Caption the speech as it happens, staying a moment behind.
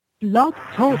Blog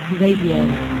Talk Radio.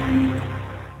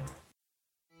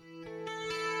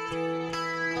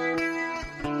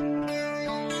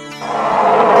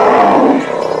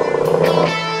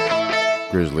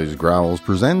 Grizzlies Growls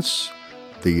presents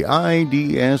the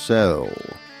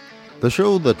IDSL, the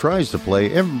show that tries to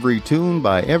play every tune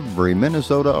by every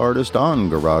Minnesota artist on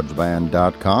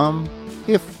GarageBand.com,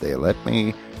 if they let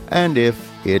me, and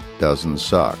if it doesn't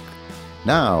suck.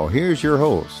 Now, here's your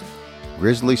host,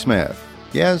 Grizzly Smith.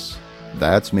 Yes,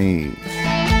 that's me.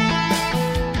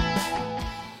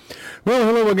 Well,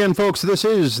 hello again, folks. This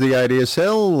is the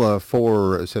IDSL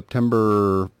for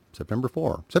September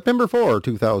 4,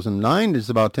 2009. It's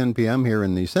about 10 p.m. here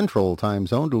in the Central Time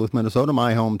Zone, Duluth, Minnesota,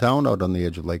 my hometown out on the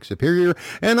edge of Lake Superior.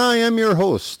 And I am your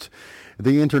host,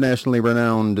 the internationally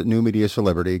renowned new media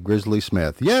celebrity, Grizzly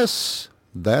Smith. Yes,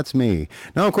 that's me.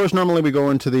 Now, of course, normally we go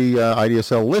into the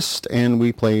IDSL list and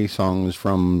we play songs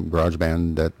from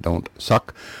GarageBand that don't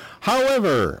suck.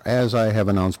 However, as I have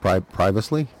announced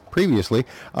previously,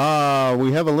 we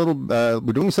have a little,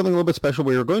 we're doing something a little bit special.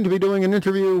 We are going to be doing an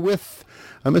interview with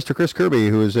Mr. Chris Kirby,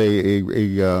 who is a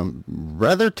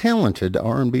rather talented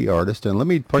R&B artist.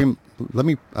 And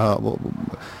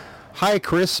hi,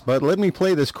 Chris, but let me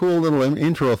play this cool little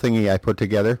intro thingy I put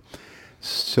together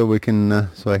so I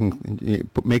can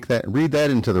read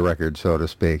that into the record, so to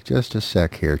speak. Just a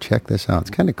sec here. Check this out. It's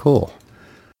kind of cool.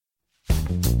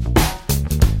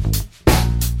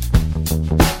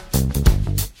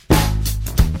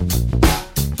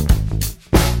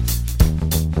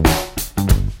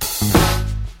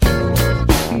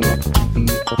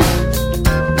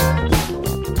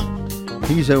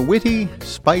 He's a witty,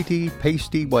 spitey,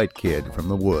 pasty white kid from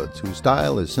the woods whose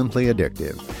style is simply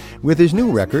addictive. With his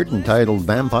new record entitled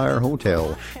Vampire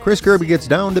Hotel, Chris Kirby gets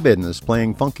down to business,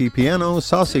 playing funky piano,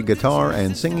 saucy guitar,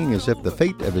 and singing as if the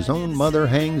fate of his own mother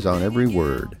hangs on every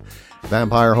word.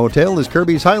 Vampire Hotel is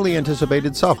Kirby's highly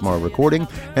anticipated sophomore recording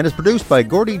and is produced by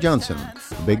Gordy Johnson.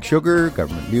 Big Sugar,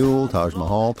 Government Mule, Taj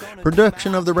Mahal.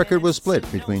 Production of the record was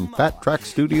split between Fat Track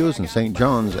Studios in St.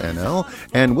 John's, NL,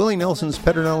 and Willie Nelson's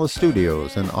Pedernales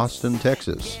Studios in Austin,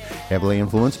 Texas. Heavily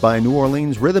influenced by New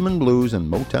Orleans rhythm and blues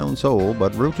and Motown soul,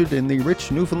 but rooted in the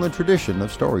rich Newfoundland tradition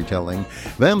of storytelling,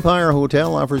 Vampire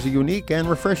Hotel offers a unique and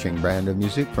refreshing brand of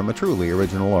music from a truly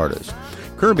original artist.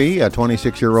 Kirby, a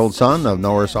 26-year-old son of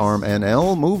Norris Arm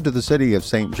NL, moved to the city of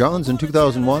St. John's in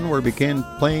 2001, where he began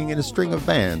playing in a string of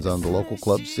bands on the local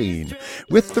club scene.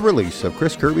 With the release of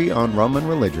Chris Kirby on Rum and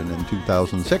Religion in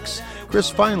 2006, Chris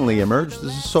finally emerged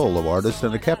as a solo artist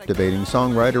and a captivating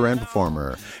songwriter and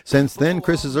performer. Since then,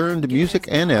 Chris has earned Music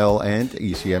NL and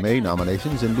ECMA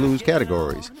nominations in blues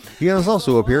categories. He has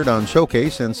also appeared on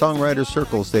Showcase and Songwriters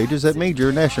Circle stages at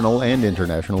major national and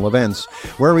international events,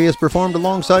 where he has performed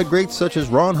alongside greats such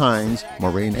as Ron Hines,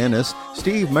 Maureen Ennis,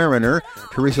 Steve Mariner,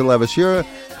 Teresa Levasseur,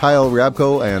 Kyle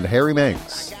Ryabko, and Harry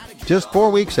Manx. Just 4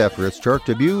 weeks after its chart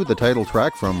debut, the title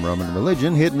track from Rum and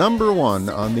Religion hit number 1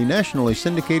 on the nationally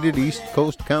syndicated East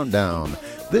Coast Countdown.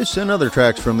 This and other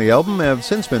tracks from the album have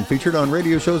since been featured on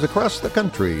radio shows across the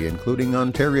country, including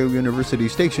Ontario University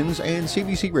stations and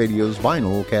CBC Radio's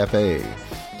Vinyl Cafe.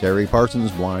 Terry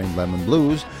Parsons' Blind Lemon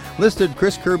Blues listed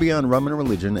Chris Kirby on Rum and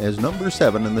Religion as number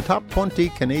 7 in the top 20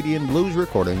 Canadian blues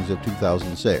recordings of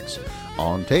 2006.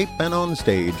 On tape and on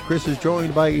stage, Chris is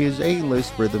joined by his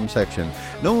A-list rhythm section,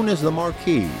 known as the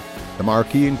Marquee. The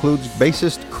Marquee includes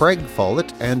bassist Craig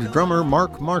Follett and drummer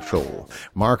Mark Marshall.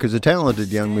 Mark is a talented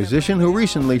young musician who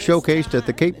recently showcased at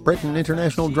the Cape Breton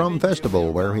International Drum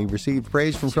Festival, where he received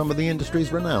praise from some of the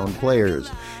industry's renowned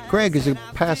players. Craig is a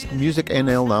past Music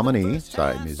NL nominee,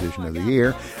 Side Musician of the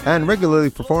Year, and regularly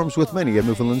performs with many of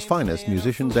Newfoundland's finest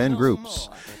musicians and groups.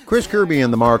 Chris Kirby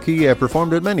and the Marquee have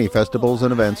performed at many festivals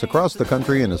and events across the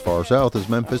country and as far south as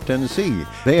Memphis, Tennessee.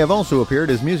 They have also appeared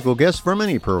as musical guests for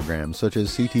many programs, such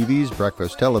as CTV's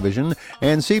Breakfast Television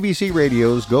and CBC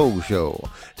Radio's Go Show.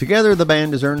 Together, the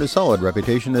band has earned a solid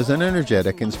reputation as an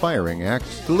energetic, inspiring act,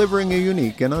 delivering a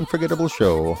unique and unforgettable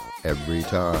show every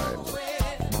time.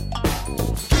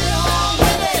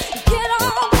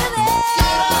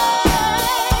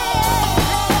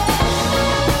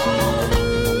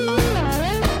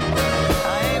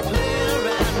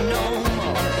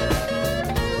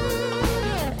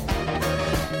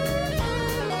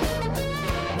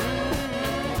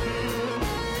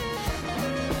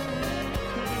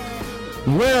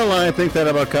 Well, I think that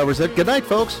about covers it. Good night,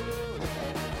 folks.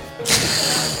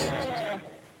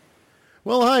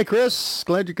 Well, hi, Chris.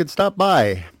 Glad you could stop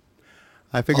by.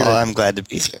 I'm glad to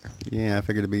be here. Yeah, I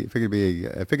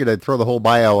figured I'd throw the whole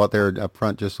bio out there up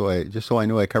front just so I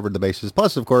knew I covered the bases.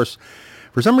 Plus, of course,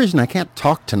 For some reason, I can't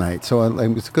talk tonight, so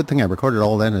it's a good thing I recorded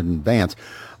all that in advance.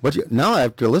 But now,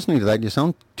 after listening to that, you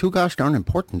sound too gosh darn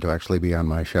important to actually be on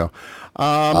my show.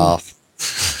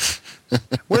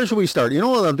 Where should we start? You know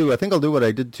what I'll do? I think I'll do what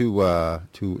I did to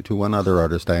one other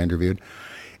artist I interviewed.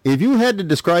 If you had to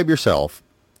describe yourself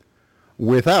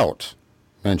without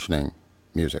mentioning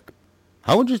music,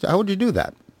 how would you do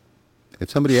that? If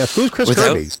somebody asked, "Who's Chris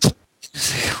Kirby?"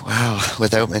 Wow,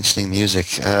 without mentioning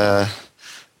music,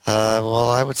 well,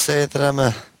 I would say that I'm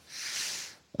a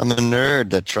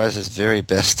nerd that tries his very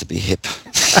best to be hip.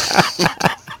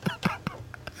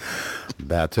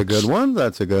 That's a good one.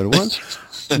 Let's see.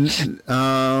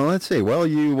 Well,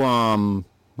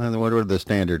 what are the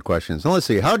standard questions? Now, let's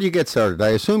see. How did you get started? I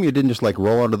assume you didn't just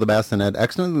roll out of the bassinet,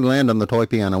 accidentally land on the toy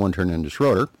piano and turn into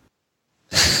Schroeder.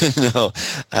 No.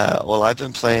 Well, I've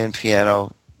been playing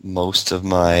piano most of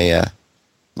my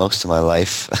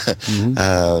life,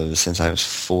 since I was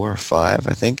 4 or 5,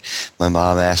 I think. My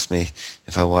mom asked me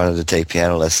if I wanted to take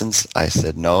piano lessons. I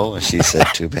said no, and she said,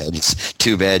 "Too bad.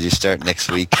 You start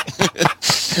next week."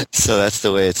 So that's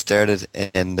the way it started.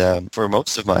 And for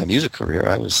most of my music career,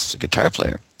 I was a guitar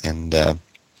player, and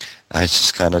I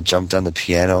just kind of jumped on the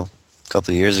piano a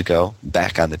couple of years ago,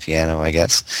 back on the piano, I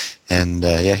guess. And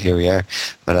here we are.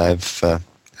 But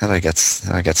how did I get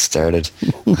started?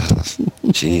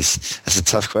 Jeez, that's a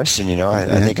tough question.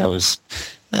 I think I was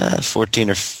 14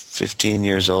 or 15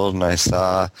 years old, and I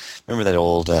remember that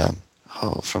old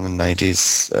from the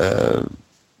 90s,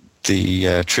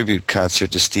 the tribute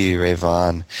concert to Stevie Ray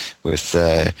Vaughan with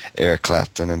Eric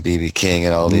Clapton and B.B. King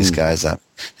and all these guys. They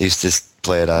used to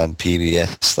play it on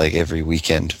PBS every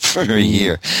weekend for a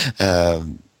year.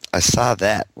 I saw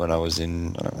that when I was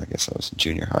in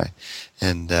junior high,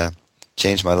 and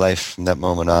changed my life from that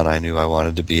moment on. I knew I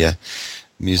wanted to be a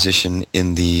musician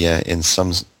in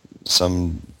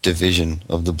some division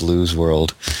of the blues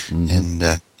world, and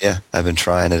I've been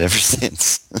trying it ever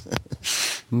since.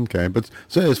 Okay, but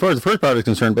so as far as the first part is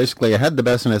concerned, basically I had the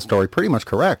bassinet story pretty much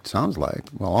correct. Sounds like,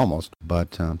 well, almost.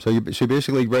 But so you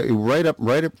basically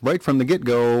right from the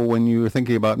get-go, when you were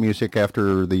thinking about music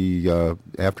after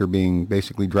being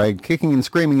basically dragged kicking and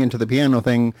screaming into the piano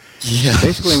thing,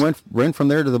 basically went from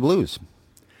there to the blues.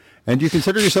 And do you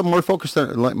consider yourself more focused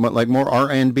on like more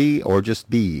R&B or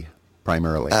just B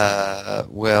primarily?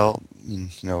 Well,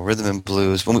 rhythm and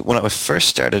blues. When I first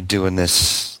started doing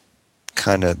this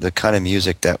the kind of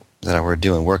music that we're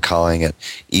doing, we're calling it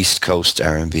East Coast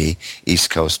R&B.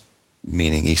 East Coast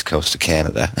meaning East Coast of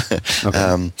Canada.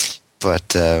 Okay.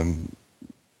 But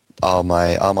all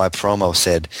my promo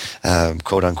said,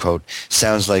 quote unquote,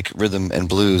 sounds like rhythm and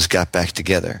blues got back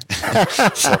together.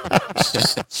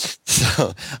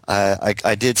 So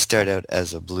I did start out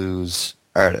as a blues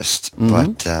artist,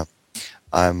 but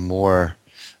I'm more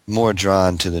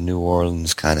drawn to the New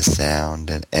Orleans kind of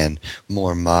sound and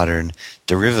more modern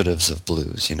derivatives of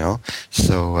blues,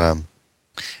 So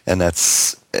and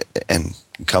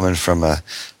coming from a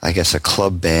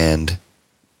club band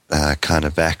kind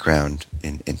of background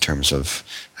in terms of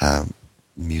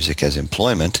music as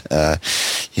employment,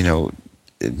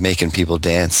 making people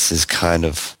dance is kind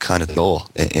of the goal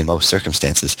in most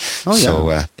circumstances. Oh, yeah. So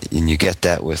and you get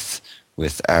that with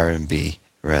R&B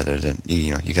rather than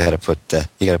you got to put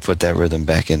that rhythm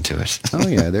back into it. Oh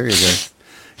yeah, there you go.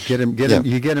 Get them.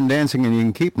 You get them dancing, and you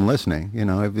can keep them listening.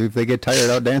 If they get tired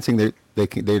out dancing, they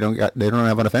don't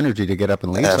have enough energy to get up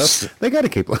and leave. So they got to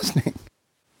keep listening.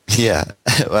 Yeah,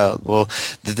 well,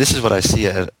 this is what I see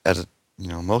at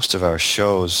most of our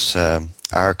shows,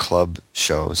 our club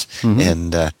shows,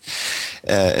 and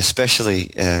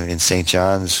especially in St.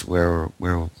 John's, where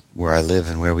I live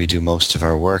and where we do most of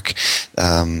our work.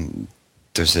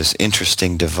 There's this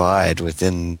interesting divide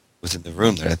within the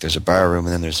room. There's a bar room,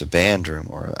 and then there's a band room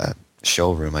or a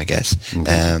show room, I guess.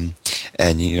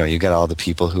 And you got all the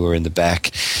people who are in the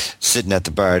back, sitting at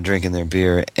the bar, drinking their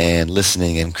beer and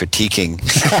listening and critiquing.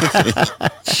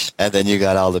 And then you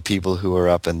got all the people who are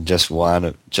up and just want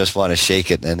to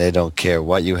shake it, and they don't care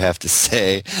what you have to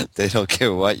say. They don't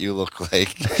care what you look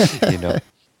like.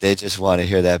 They just want to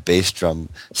hear that bass drum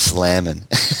slamming.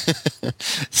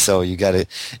 So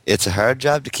it's a hard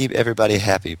job to keep everybody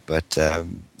happy, but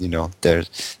therein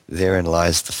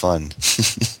lies the fun.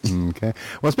 Okay.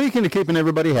 Well, speaking of keeping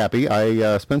everybody happy,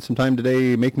 I spent some time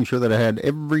today making sure that I had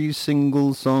every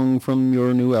single song from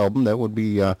your new album, that would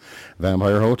be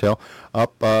Vampire Hotel,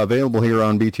 up available here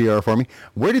on BTR for me.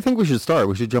 Where do you think we should start?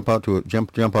 We should jump out to a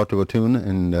tune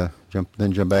and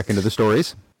jump back into the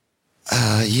stories.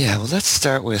 Well, let's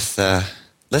start with,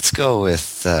 let's go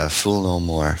with Fool No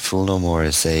More. Fool No More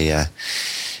is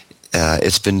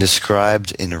It's been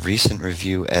described in a recent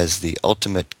review as the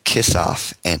ultimate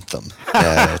kiss-off anthem.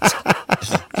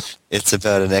 It's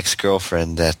about an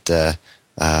ex-girlfriend that,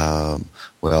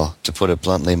 well, to put it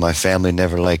bluntly, my family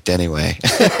never liked anyway.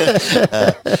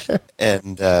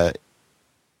 And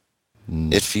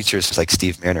it features like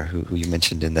Steve Mariner, who you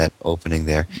mentioned in that opening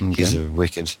there. Okay. He's a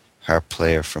wicked harp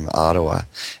player from Ottawa,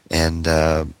 and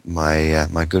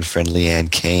my good friend Leanne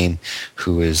Kane,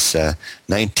 who is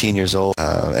 19 years old,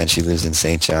 and she lives in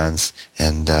St. John's,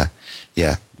 and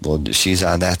well, she's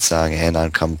on that song and on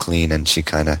Come Clean, and she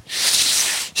kind of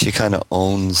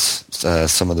owns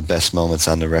some of the best moments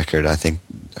on the record. I think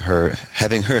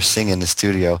having her sing in the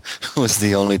studio was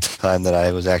the only time that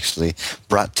I was actually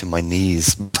brought to my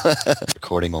knees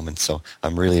recording moments. So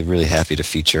I'm really, really happy to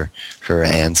feature her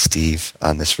and Steve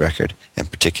on this record, and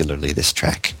particularly this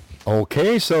track.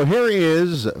 Okay, so here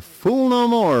is Fool No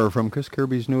More from Chris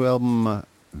Kirby's new album,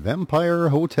 Vampire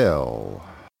Hotel.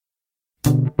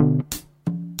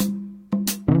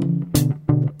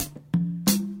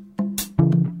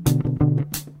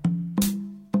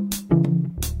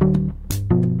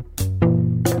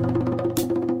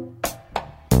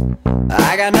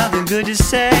 I got nothing good to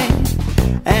say,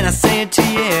 and I say it to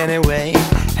you anyway.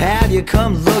 Have you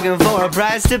come looking for a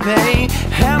price to pay?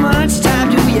 How much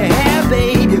time do you have,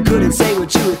 babe? You couldn't say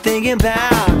what you were thinking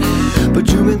about, but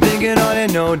you've been thinking on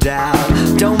it, no doubt.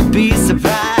 Don't be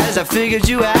surprised, I figured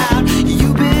you out.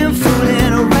 You've been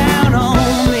fooling around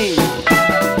on me.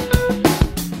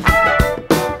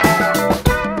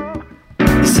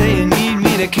 You say you need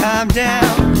me to calm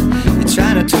down. You're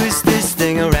trying to twist this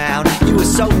thing around. You were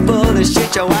so full of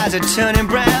shit, your eyes are turning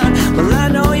brown. Well, I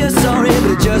know you're sorry,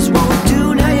 but it just won't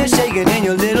do. Now you're shaking in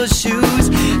your little shoes.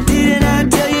 Didn't I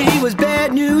tell you he was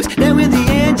bad news? Now in the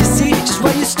end you see just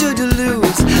what you stood to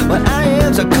lose. Well, I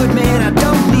am so good, man, I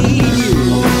don't need you.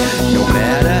 No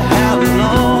matter how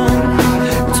long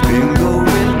it's been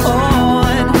going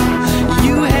on,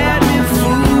 you had me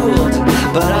fooled,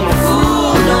 but I'm a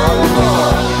fool no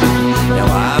more. Now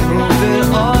I'm moving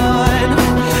on,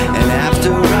 and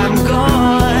after I'm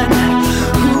gone,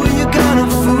 who are you gonna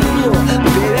fool?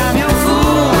 Baby, I'm your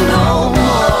fool no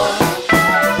more.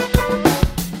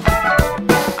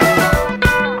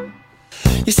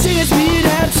 You say it's me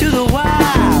down to the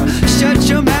wire. Shut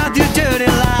your mouth, you dirty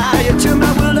lie. You turn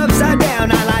my world upside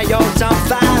down, I light yours on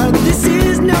fire. This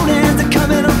is known as the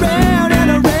coming around, and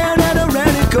around and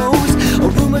around it goes. A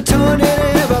rumor tornado,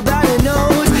 everybody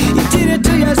knows. You did it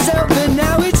to yourself and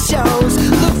now it shows.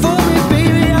 Look for me,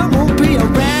 baby, I won't be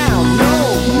around. No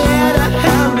matter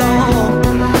how long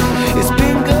it's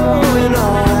been going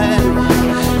on,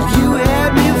 you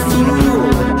had me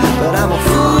fooled, but I'm a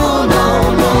fool no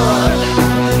more.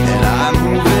 And I'm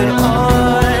moving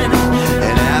on,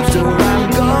 and after I'm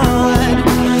gone,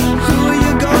 who are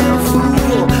you gonna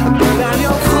fool? Baby, I'm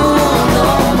your fool no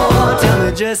more. Tell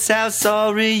me just how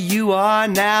sorry you are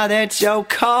now that you're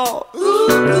caught. You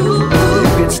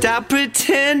can stop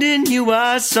pretending you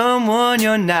are someone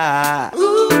you're not.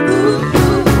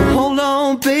 Hold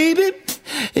on, baby,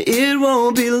 it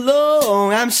won't be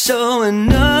long. I'm sure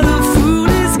another fool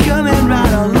is coming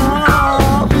right along.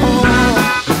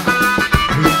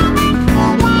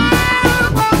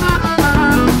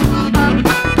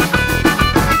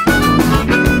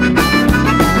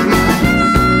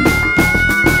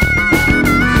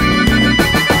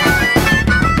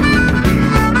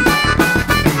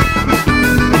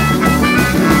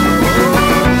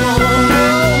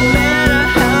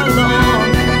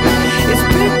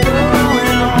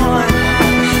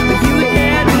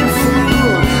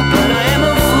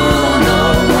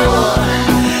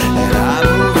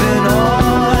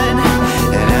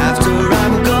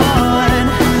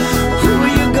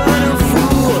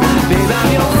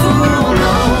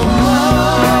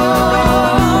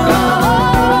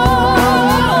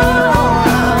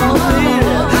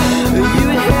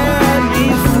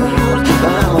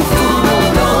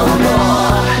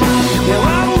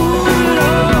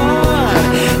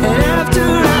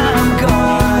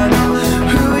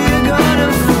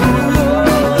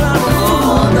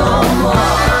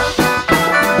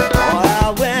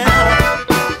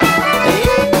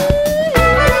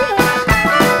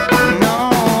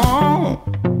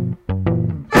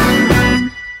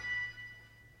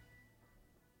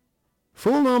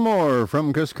 Fool No More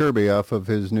from Chris Kirby off of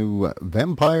his new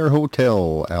Vampire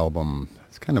Hotel album.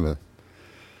 It's kind of a...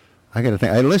 I gotta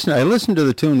think. I listened to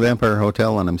the tune Vampire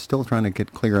Hotel, and I'm still trying to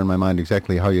get clear in my mind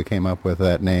exactly how you came up with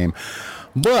that name.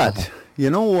 But, you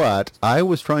know what? I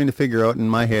was trying to figure out in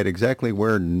my head exactly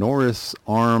where Norris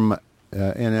Arm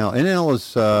NL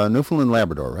is Newfoundland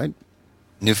Labrador, right?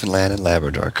 Newfoundland and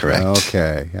Labrador, correct.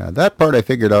 Okay, yeah, that part I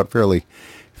figured out fairly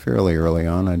early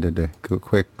on. I did a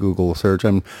quick Google search.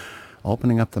 I'm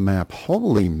opening up the map.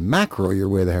 Holy mackerel, you're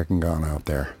way the heck and gone out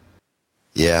there.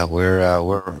 Yeah,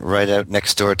 we're right out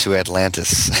next door to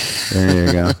Atlantis. There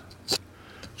you go.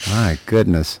 My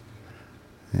goodness.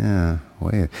 Yeah.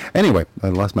 Wait. Anyway, I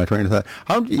lost my train of thought.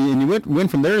 And you went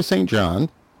from there to St. John.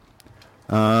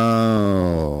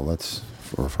 Oh, that's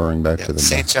referring back to the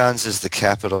St. John's is the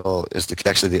capital.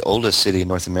 Actually the oldest city in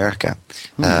North America,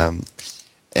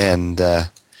 and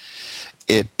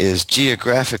it is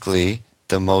geographically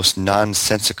the most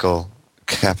nonsensical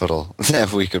capital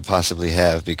that we could possibly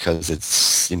have because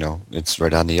it's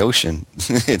right on the ocean.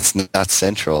 It's not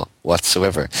central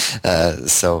whatsoever.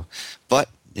 But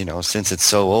since it's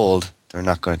so old, they're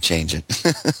not going to change it.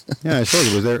 Yeah, I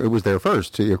suppose it was there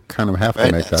first. So you kind of have to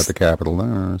make that the capital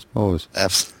there, I suppose.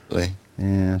 Absolutely.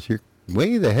 Yeah, so you're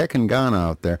way the heck and gone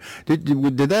out there. Did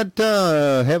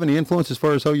that have any influence as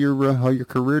far as how your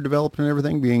career developed and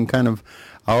everything, being kind of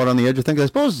out on the edge of things? I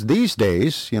suppose these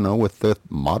days, with the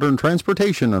modern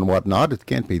transportation and whatnot,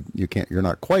 you're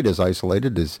not quite as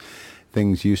isolated as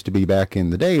things used to be back in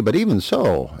the day. But even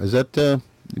so, is that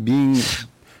being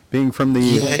from the...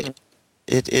 Yeah,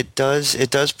 it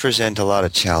does present a lot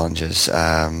of challenges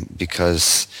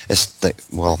because it's like,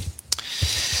 well,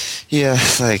 yeah,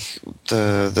 like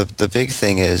the big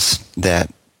thing is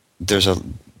that there's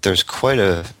quite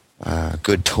a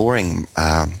good touring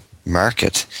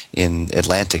market in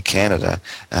Atlantic Canada,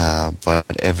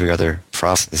 but every other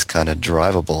province is kind of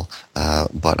drivable.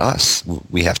 But us,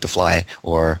 we have to fly,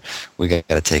 or we got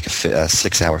to take a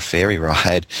 6-hour ferry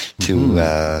ride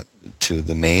to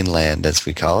the mainland, as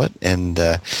we call it. And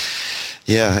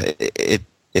it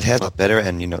has a lot better.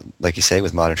 And like you say,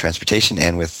 with modern transportation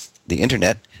and with the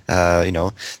internet,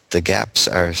 the gaps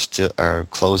are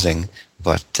closing,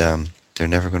 but they're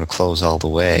never going to close all the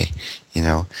way.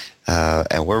 And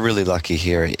we're really lucky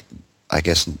here, I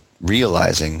guess,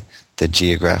 realizing the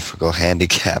geographical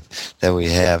handicap that we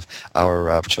have.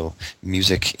 Our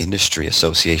Music Industry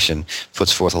Association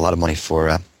puts forth a lot of money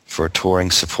for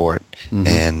touring support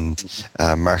and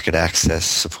market access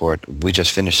support. We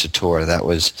just finished a tour that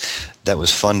was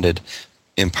funded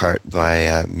in part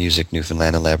by Music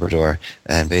Newfoundland and Labrador,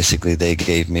 and basically they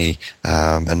gave me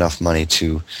enough money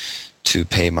to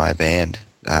pay my band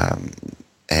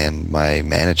and my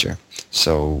manager.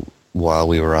 So while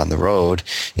we were on the road,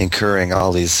 incurring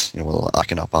all these,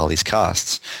 locking up all these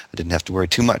costs, I didn't have to worry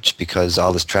too much because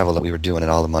all this travel that we were doing and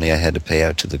all the money I had to pay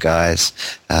out to the guys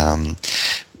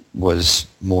was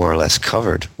more or less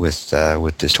covered with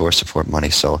this tour support money.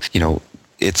 So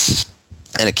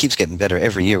and it keeps getting better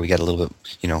every year. We get a little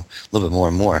bit more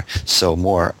and more. So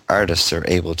more artists are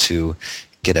able to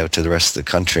get out to the rest of the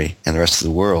country and the rest of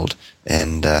the world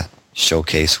and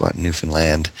showcase what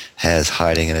Newfoundland has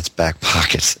hiding in its back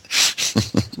pockets.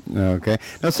 Okay.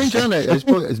 Now, St. John, I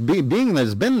suppose, being that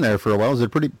it's been there for a while, is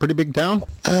it a pretty big town?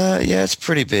 Yeah, it's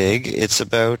pretty big. It's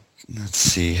about, let's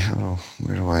see,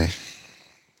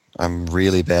 I'm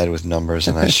really bad with numbers,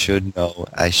 and I should know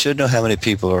how many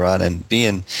people are on, and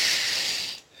being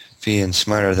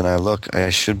smarter than I look, I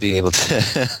should be able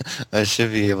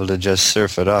to just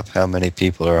surf it up how many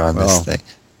people are on this thing.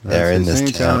 They're in this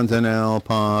St. town. John's NL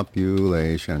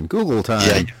population. Google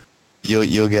time. Yeah,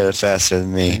 you'll get it faster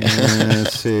than me.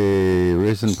 Let's see.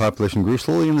 Recent population grew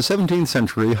slowly in the 17th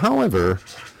century. However,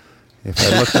 if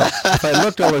I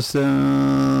looked at what's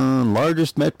the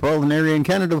largest metropolitan area in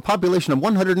Canada, a population of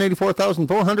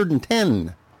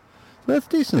 184,410. That's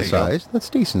decent size.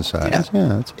 That's decent size. Yeah,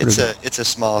 that's pretty good. It's a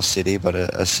small city, but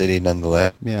a city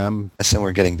nonetheless. Yeah, and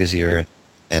we're getting busier,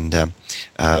 and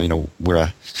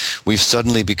we've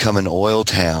suddenly become an oil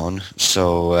town.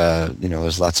 So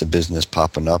there's lots of business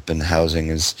popping up, and housing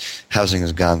has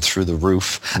gone through the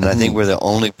roof. And I think we're the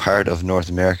only part of North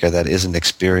America that isn't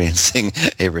experiencing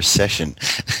a recession.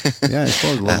 Yeah, I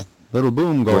suppose. Little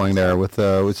boom going there with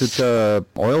was it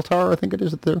oil tar? I think it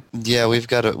is it there. Yeah, we've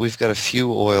got a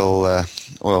few oil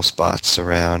spots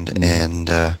around, and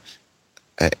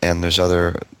there's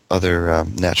other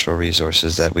natural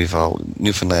resources that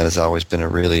Newfoundland has always been a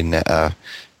really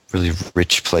really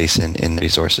rich place in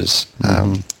resources,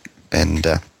 and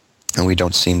we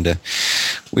don't seem to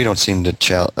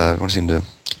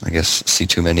I guess see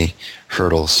too many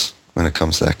hurdles when it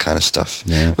comes to that kind of stuff,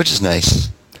 which is nice.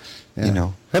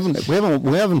 Yeah. We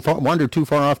haven't wandered too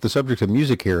far off the subject of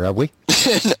music here, have we?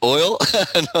 Oil?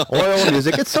 No. Oil and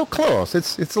music. It's so close.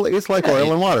 It's like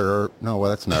oil and water. Or no, well,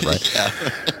 that's not right. Yeah.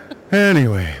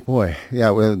 Anyway, boy, yeah.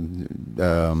 Well,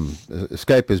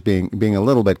 Skype is being a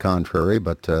little bit contrary,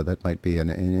 but that might be an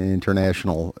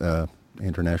international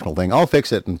international thing. I'll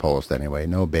fix it in post anyway.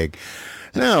 No big.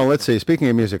 Now, let's see. Speaking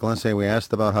of music, let's say we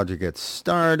asked about how'd you get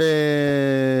started.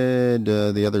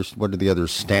 What are the other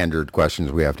standard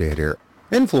questions we have to hit here?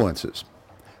 Influences.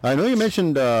 I know you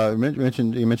mentioned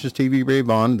Stevie Ray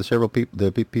Vaughan,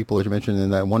 the people that you mentioned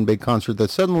in that one big concert that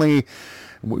suddenly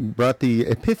brought the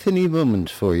epiphany moment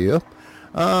for you.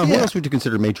 Who else would you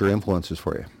consider major influences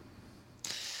for you?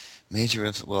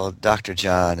 Well, Dr.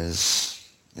 John is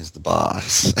the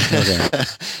boss. Okay.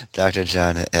 Dr.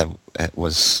 John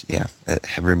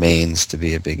remains to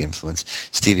be a big influence.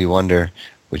 Stevie Wonder,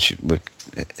 which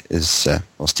is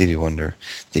Stevie Wonder,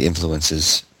 the influence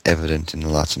is evident in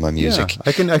lots of my music. Yeah,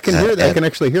 I can hear that. I can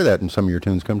actually hear that in some of your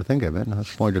tunes. Come to think of it, and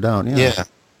that's pointed out.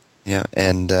 Yeah,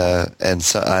 and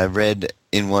so I read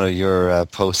in one of your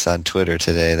posts on Twitter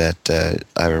today that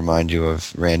I remind you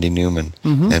of Randy Newman,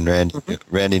 and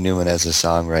Randy Newman as a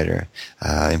songwriter,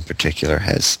 in particular,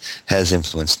 has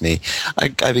influenced me.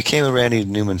 I became a Randy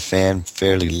Newman fan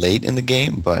fairly late in the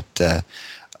game, but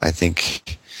I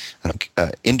think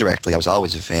indirectly I was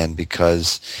always a fan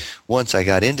because once I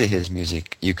got into his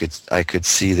music, I could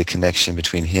see the connection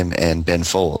between him and Ben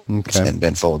Folds, and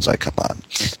Ben Folds, like, come on.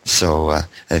 So and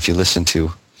if you listen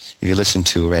to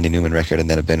a Randy Newman record and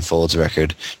then a Ben Folds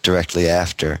record directly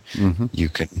after, you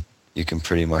can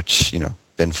pretty much,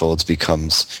 Ben Folds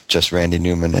becomes just Randy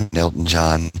Newman and Elton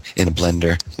John in a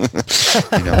blender.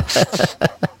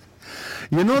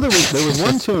 There was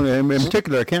one tune in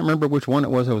particular, I can't remember which one it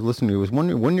was I was listening to. It was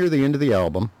one near the end of the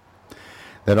album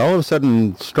that all of a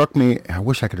sudden struck me. I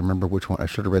wish I could remember which one. I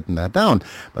should have written that down,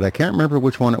 but I can't remember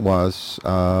which one it was.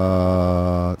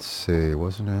 Let's see,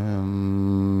 wasn't it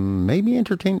maybe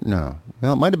Entertainer? No.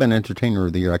 Well, it might have been Entertainer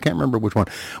of the Year. I can't remember which one.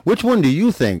 Which one do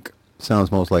you think sounds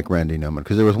most like Randy Newman?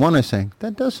 Because there was one I sang,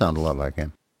 that does sound a lot like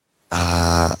him.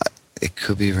 It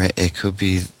could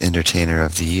be Entertainer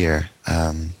of the Year.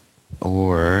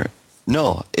 Or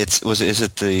no, is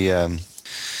it the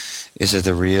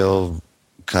real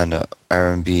kind of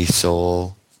R&B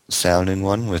soul sounding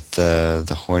one with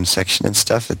the horn section and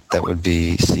stuff? That would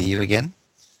be See You Again.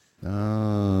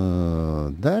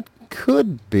 That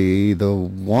could be the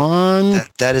one.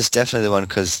 That is definitely the one,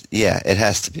 because it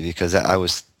has to be, because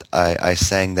I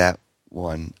sang that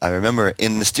one. I remember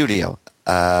in the studio.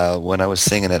 When I was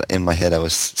singing it in my head, I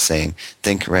was saying,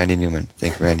 think Randy Newman.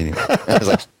 I was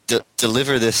like,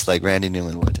 deliver this like Randy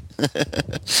Newman would.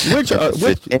 Which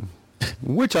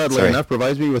oddly enough,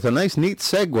 provides me with a nice, neat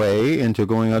segue into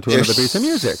going out to another piece of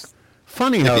music.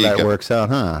 Funny how that works out,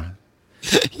 huh?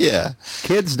 Yeah.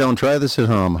 Kids, don't try this at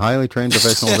home. Highly trained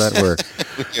professionals at work.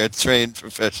 We are trained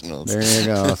professionals. There you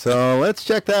go. So let's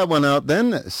check that one out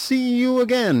then. See You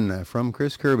Again from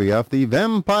Chris Kirby off the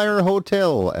Vampire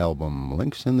Hotel album.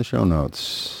 Links in the show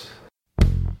notes.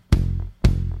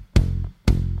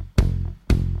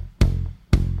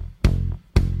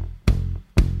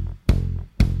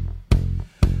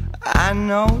 I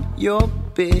know you're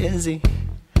busy,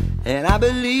 and I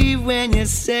believe when you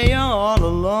say you're all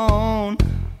alone.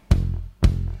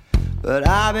 But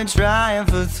I've been trying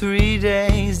for 3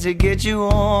 days to get you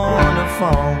on the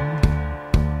phone.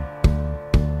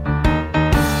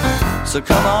 So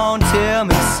come on, tell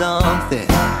me something.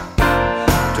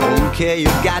 Don't care, you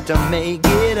got to make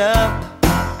it up.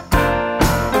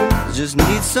 Just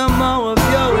need some more of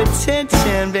your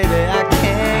attention, baby, I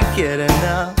can't get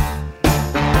enough.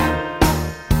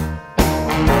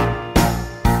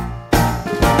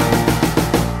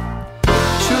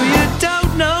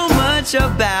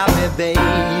 About me, baby,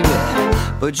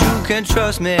 but you can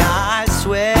trust me, I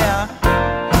swear.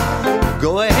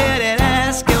 Go ahead and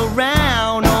ask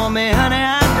around on me, honey,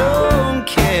 I don't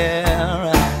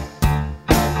care.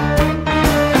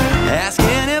 Ask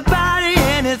anybody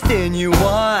anything you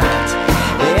want,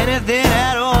 anything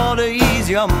at all to ease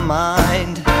your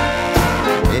mind,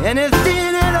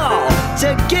 anything at all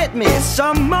to get me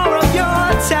some more of your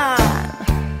time.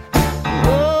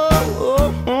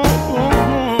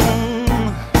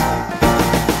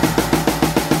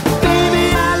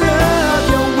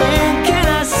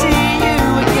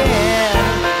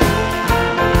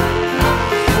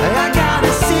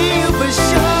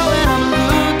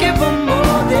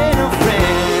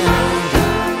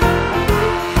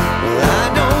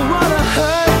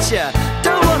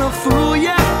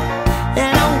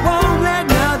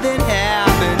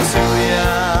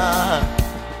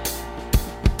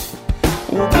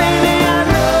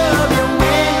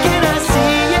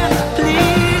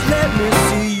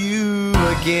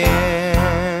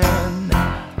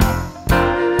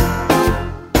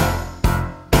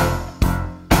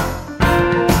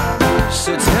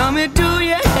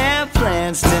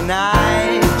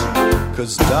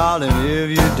 Cause darling,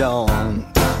 if you don't.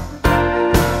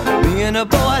 Me and the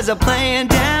boys are playing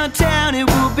downtown. It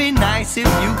would be nice if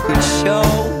you could show.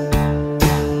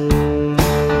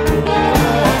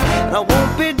 I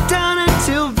won't be done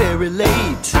until very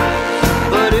late,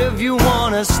 but if you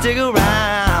wanna stick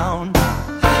around,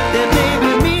 then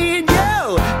maybe me and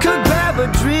you could grab a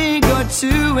drink or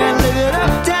two and live it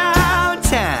up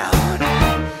downtown.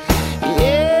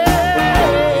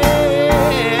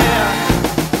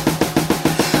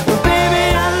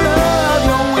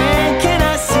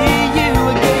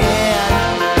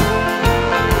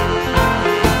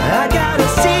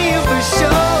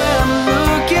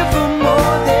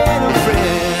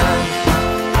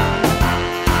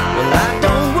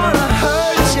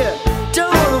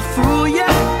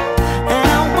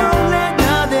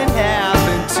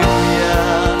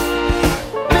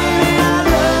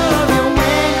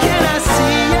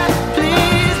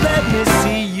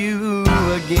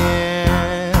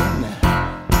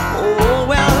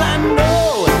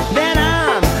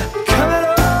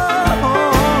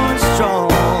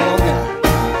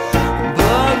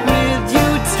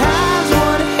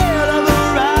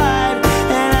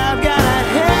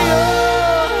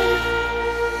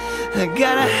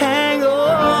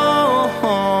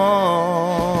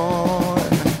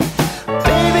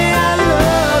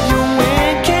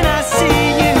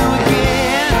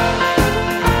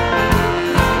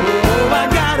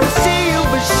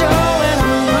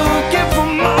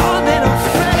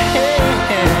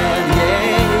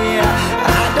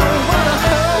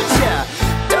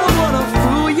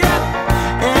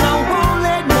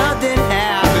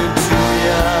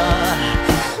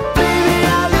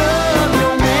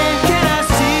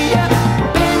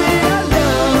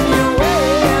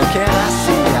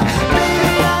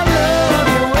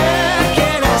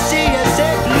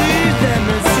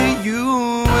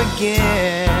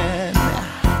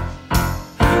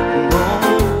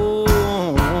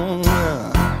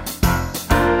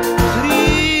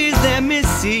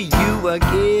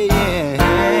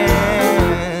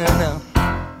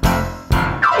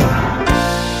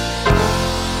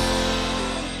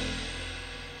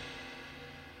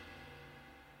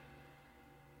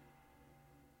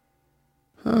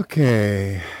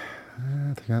 Okay.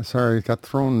 Sorry, got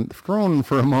thrown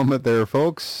for a moment there,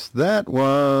 folks. That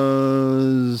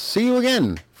was See You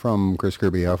Again from Chris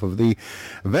Kirby off of the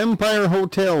Vampire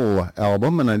Hotel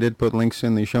album, and I did put links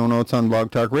in the show notes on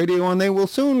Blog Talk Radio, and they will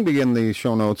soon be in the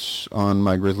show notes on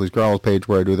my Grizzlies Growls page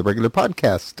where I do the regular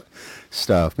podcast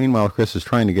stuff. Meanwhile, Chris is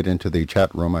trying to get into the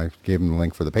chat room. I gave him the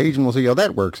link for the page, and we'll see how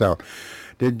that works out.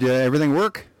 Did everything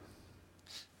work?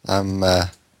 I'm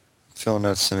filling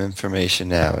out some information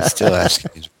now. It's still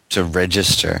asking me to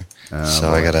register, so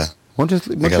boy. I gotta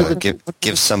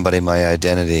give somebody my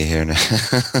identity here now.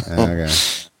 Okay.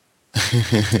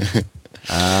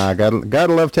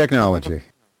 Gotta love technology.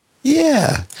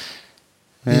 Yeah.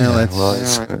 Well,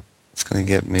 it's going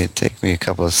to take me a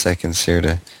couple of seconds here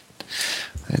to.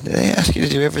 They ask you to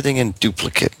do everything in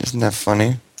duplicate. Isn't that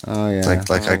funny? Oh yeah.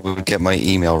 Like I would get my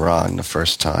email wrong the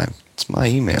first time. It's my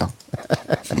email.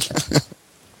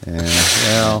 Yeah.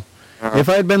 Well, if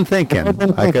I'd been thinking,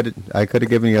 I could have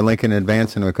given you a link in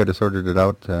advance and we could have sorted it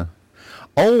out. Oh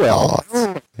well.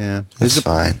 Yeah. It's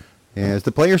fine. Yeah. Is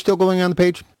the player still going on the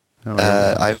page?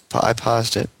 I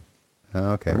paused it.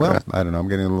 Okay. Well, I don't know. I'm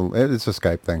getting a little. It's a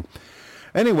Skype thing.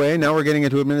 Anyway, now we're getting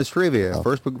into administrivia.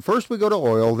 Oh. First we go to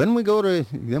oil, then we go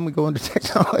into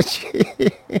technology.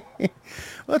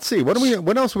 Let's see.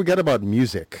 What else we got about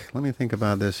music? Let me think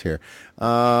about this here.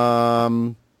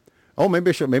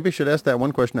 Maybe I should ask that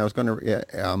one question I was going to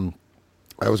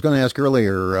ask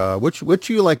earlier. Which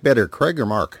you like better, Craig or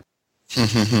Mark?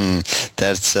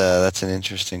 That's an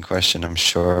interesting question. I'm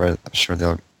sure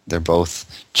they're both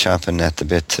chomping at the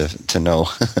bit to know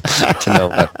to know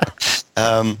what.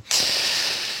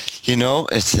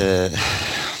 It's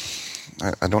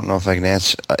I don't know if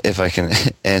I can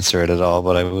answer it at all,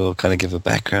 but I will kind of give a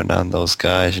background on those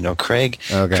guys. Craig.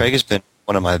 Okay. Craig has been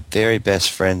one of my very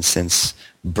best friends since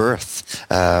birth.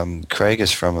 Craig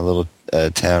is from a little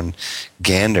town,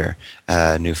 Gander,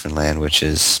 Newfoundland, which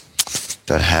is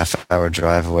about a half-hour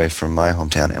drive away from my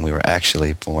hometown, and we were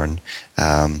actually born.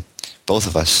 Both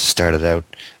of us started out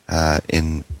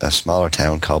in a smaller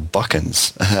town called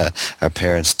Buckens. Our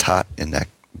parents taught in that.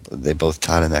 They both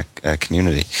taught in that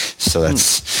community, so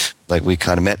that's like we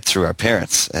kind of met through our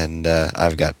parents. And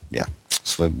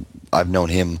so I've known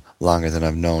him longer than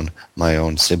I've known my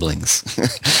own siblings,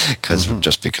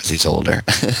 just because he's older.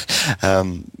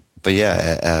 But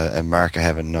yeah, and Mark I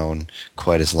haven't known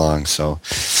quite as long, so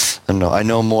I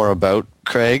know more about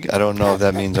Craig. I don't know if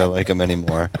that means I like him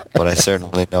anymore, but I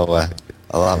certainly know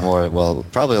a lot more. Well,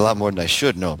 probably a lot more than I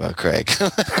should know about Craig.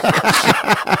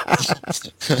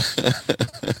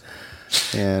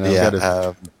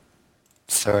 And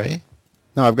sorry.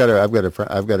 No, I've got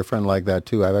a friend like that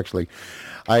too.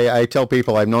 I tell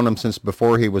people I've known him since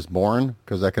before he was born,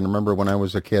 because I can remember when I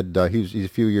was a kid. He's a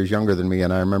few years younger than me,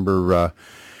 and I remember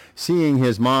seeing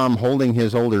his mom holding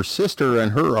his older sister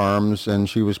in her arms, and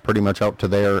she was pretty much up to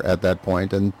there at that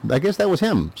point. And I guess that was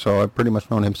him. So I've pretty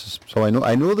much known him. So I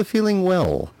know the feeling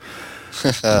well.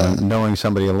 Knowing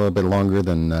somebody a little bit longer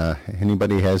than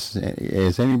anybody has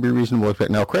any reasonable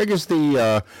expect. Now Craig is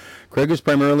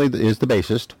primarily the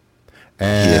bassist.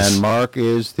 And Yes. Mark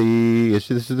is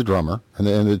the drummer,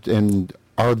 and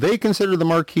are they considered the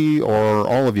marquee, or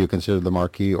all of you consider the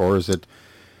marquee, or is it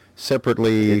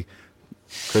separately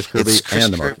Chris Kirby It's Chris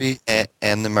and the marquee? Kirby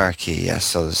and the marquee. Yeah.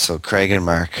 So Craig and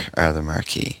Mark are the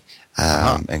marquee,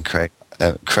 and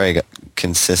Craig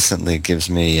consistently gives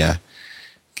me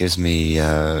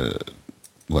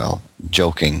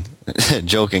joking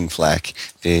flack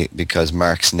because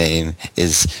Mark's name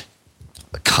is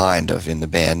kind of in the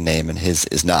band name and his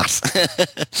is not.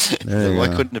 Why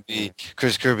couldn't it be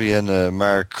Chris Kirby and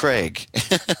Mark Craig?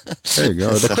 There you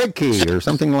go, the Craig key or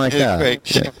something like that. Craig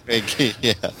Key,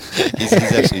 yeah. He's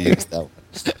actually used that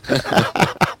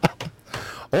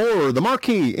one. Or the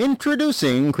marquee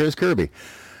introducing Chris Kirby,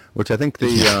 which I think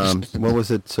what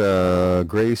was it?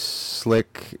 Grace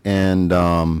Slick and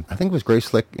I think it was Grace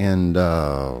Slick and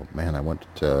I went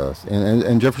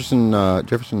and Jefferson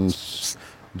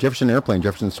Airplane,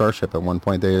 Jefferson Starship. At one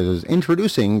point, they was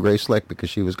introducing Grace Slick because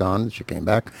she was gone. She came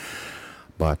back,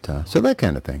 but so that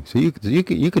kind of thing. So you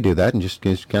could do that and just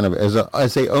kind of as a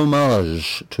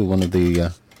homage to one of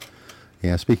the.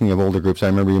 Speaking of older groups, I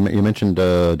remember you mentioned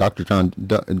Dr. John.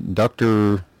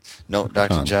 Dr. No,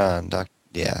 Dr. John. Dr.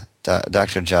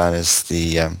 John is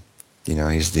the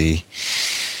he's the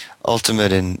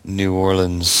ultimate in New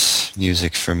Orleans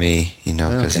music for me,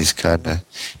 because he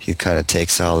kind of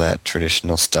takes all that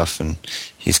traditional stuff and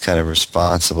he's kind of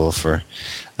responsible for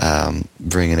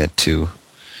bringing it to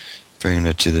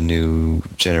the new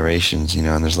generations,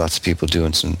 and there's lots of people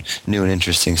doing some new and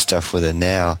interesting stuff with it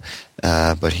now,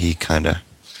 but he kind of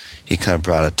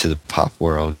brought it to the pop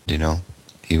world,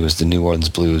 He was the New Orleans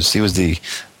blues. He was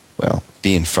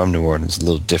being from New Orleans, a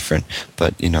little different,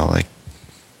 but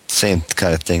same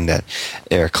kind of thing that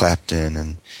Eric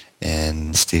Clapton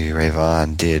and Stevie Ray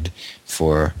Vaughan did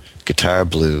for guitar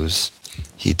blues,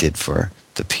 he did for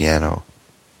the piano,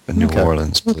 the New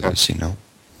Orleans blues,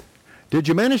 Did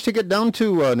you manage to get down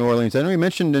to New Orleans? I know you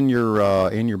mentioned in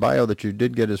your bio that you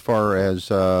did get as far as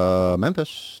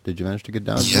Memphis. Did you manage to get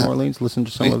down to New Orleans? Listen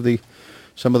to some of the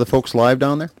folks live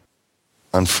down there?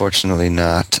 Unfortunately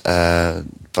not,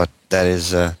 but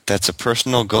that's a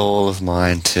personal goal of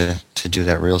mine to do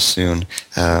that real soon.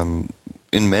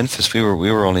 In Memphis, we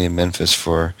were only in Memphis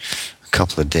for a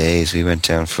couple of days. We went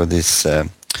down for this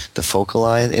the Folk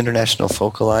Alliance, International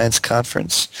Folk Alliance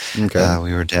conference. Okay.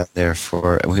 We were down there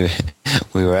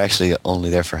we were actually only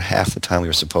there for half the time we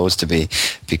were supposed to be,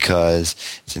 because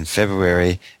it's in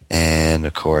February, and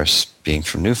of course, being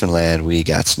from Newfoundland, we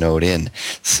got snowed in.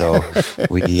 So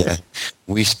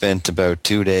we spent about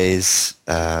 2 days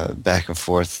back and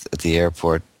forth at the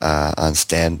airport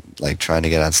trying to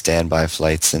get on standby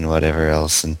flights and whatever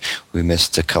else, and we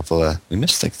missed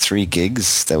 3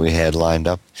 gigs that we had lined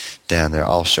up down there,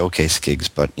 all showcase gigs,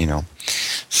 but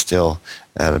still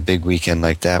at a big weekend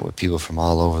like that with people from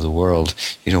all over the world,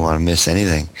 you don't want to miss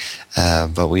anything.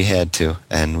 But we had to,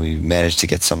 and we managed to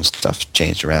get some stuff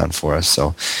changed around for us,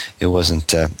 so it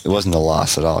wasn't a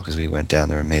loss at all, because we went down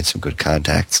there and made some good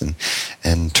contacts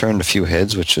and turned a few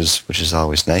heads, which is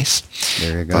always nice.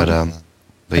 There you go.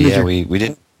 But yeah, we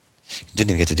didn't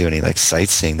even get to do any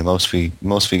sightseeing. The most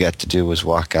we got to do was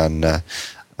walk around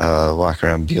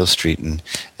Beale Street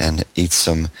and eat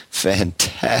some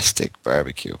fantastic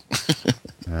barbecue.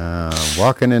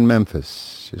 Walking in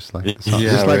Memphis, just like the song,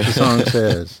 the song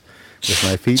says, with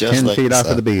my feet just 10 feet off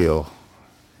of the Beale.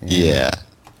 Yeah.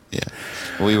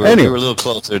 We were a little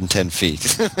closer than 10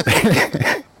 feet.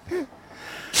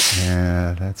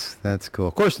 Yeah, that's cool.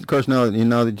 Of course. Now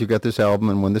that you got this album,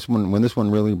 and when this one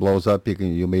really blows up,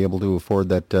 you'll be able to afford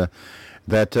that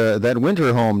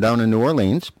winter home down in New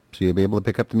Orleans. So you'll be able to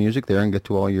pick up the music there and get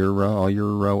to all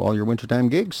your wintertime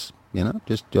gigs.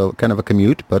 Just kind of a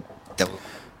commute, but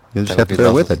you'll just have to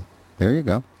bear with it. There you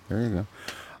go.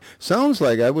 Sounds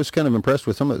like I was kind of impressed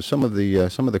with some of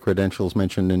the credentials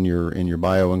mentioned in your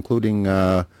bio, including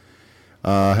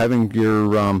having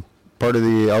your part of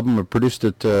the album produced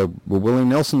at Willie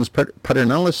Nelson's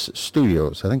Pedernales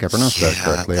Studios. I think I pronounced that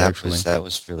correctly, actually. That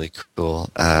was really cool.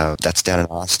 That's down in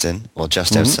Austin, well,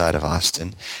 just outside of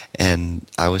Austin. And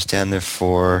I was down there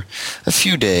for a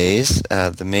few days.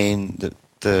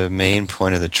 The main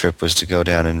point of the trip was to go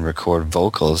down and record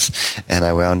vocals, and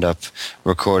I wound up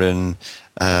recording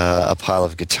a pile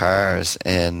of guitars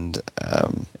and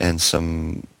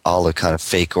some all the kind of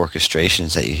fake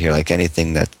orchestrations that you hear, like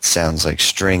anything that sounds like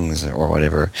strings or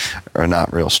whatever, or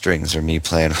not real strings, or me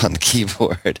playing on the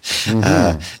keyboard.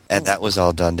 And that was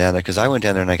all done down there because I went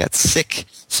down there and I got sick,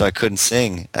 so I couldn't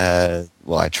sing.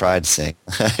 Well, I tried to sing.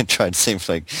 I tried to sing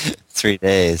for like 3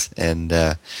 days, and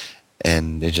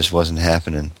it just wasn't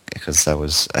happening because I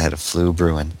had a flu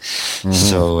brewing.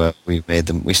 So we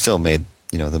still made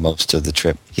the most of the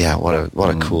trip. Yeah, what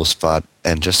a cool spot,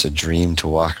 and just a dream to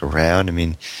walk around. I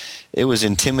mean, it was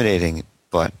intimidating,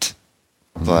 but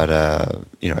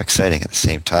exciting at the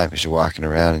same time, because you're walking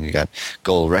around and you got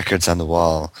gold records on the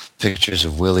wall, pictures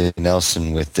of Willie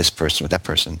Nelson with this person, with that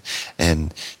person,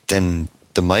 and then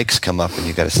the mics come up and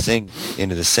you got to sing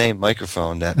into the same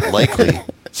microphone that likely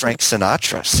Frank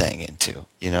Sinatra sang into.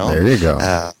 There you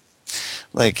go.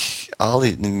 The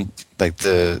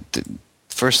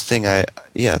first thing I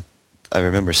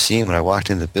remember seeing when I walked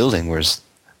into the building was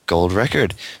gold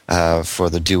record for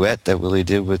the duet that Willie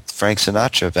did with Frank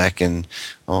Sinatra back in,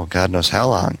 God knows how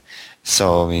long.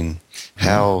 So, I mean,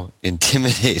 how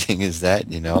intimidating is that,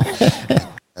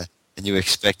 And you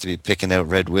expect to be picking out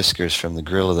red whiskers from the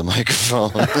grill of the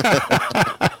microphone.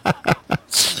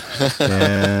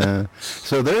 Yeah.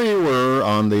 So there you were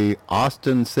on the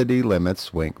Austin city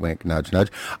limits, wink, wink, nudge, nudge.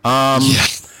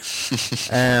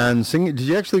 And singing. Did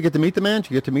you actually get to meet the man?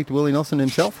 Did you get to meet Willie Nelson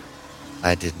himself?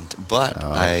 I didn't, but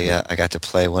I got to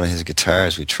play one of his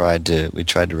guitars. We tried to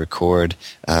record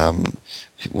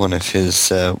one of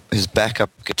his backup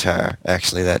guitar,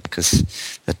 actually,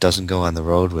 that doesn't go on the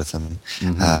road with him.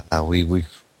 We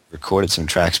recorded some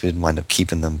tracks. We didn't wind up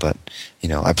keeping them, but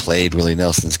I played Willie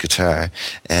Nelson's guitar,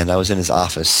 and I was in his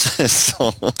office,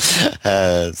 so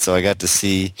I got to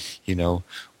see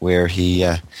where he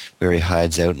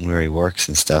hides out and where he works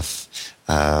and stuff.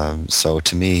 So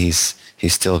to me, he's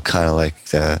still kind of like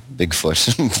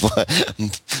Bigfoot,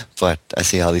 but I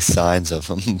see all these signs of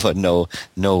him, but no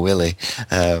Willie.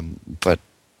 But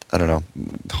I don't know.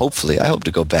 Hopefully, I hope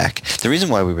to go back. The reason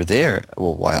why we were there,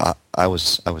 why I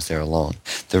was there alone.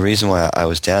 The reason why I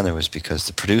was down there was because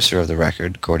the producer of the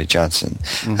record, Gordie Johnson,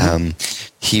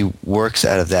 he works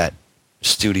out of that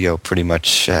studio pretty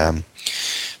much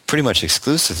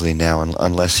exclusively now,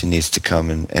 unless he needs to come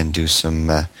and do some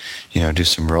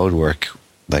road work.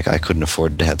 Like, I couldn't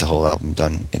afford to have the whole album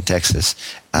done in Texas.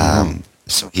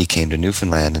 So he came to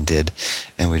Newfoundland and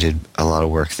we did a lot of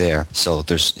work there. So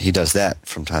he does that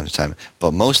from time to time,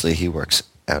 but mostly he works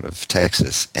out of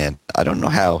Texas. And I don't know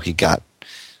how he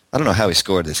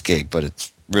scored this gig, but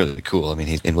it's really cool. I mean,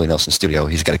 he's in Willie Nelson's studio.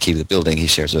 He's got a key to the building. He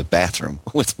shares a bathroom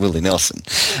with Willie Nelson.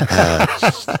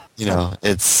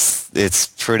 It's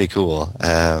pretty cool.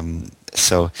 And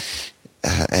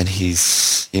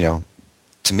he's,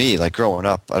 to me, like, growing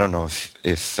up, I don't know if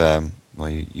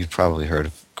you've probably heard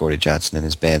of Gordie Johnson and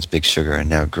his bands Big Sugar and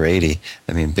now Grady.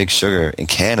 I mean, Big Sugar in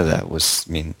Canada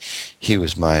he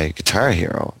was my guitar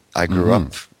hero. I grew up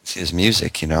with his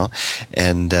music,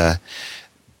 and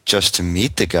just to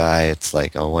meet the guy, it's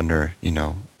like, I wonder,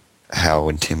 how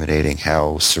intimidating,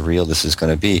 how surreal this is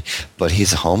going to be. But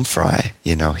he's a home fry,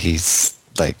 he's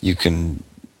like,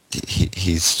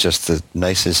 he's just the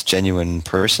nicest, genuine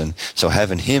person. So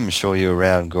having him show you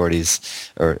around Willie's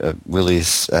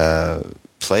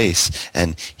place,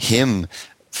 and him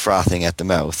frothing at the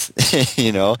mouth,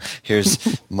 here's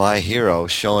my hero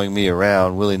showing me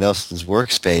around Willie Nelson's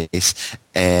workspace,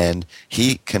 and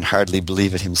he can hardly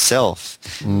believe it himself.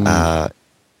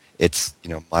 It's,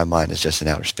 my mind is just in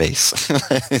outer space.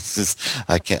 It's just,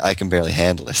 I can barely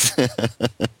handle it.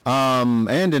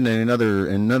 And in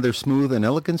another smooth and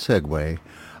elegant segue,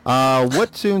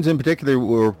 what tune in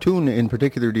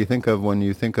particular do you think of when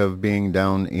you think of being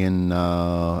down in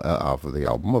off of the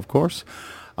album, of course,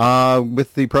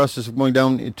 with the process of going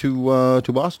down to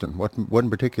Boston? What in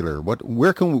particular? What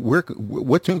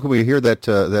tune can we hear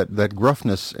that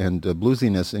gruffness and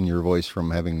bluesiness in your voice from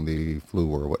having the flu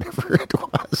or whatever it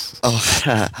was?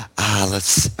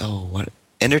 What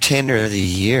Entertainer of the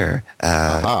Year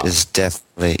is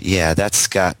definitely, that's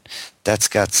got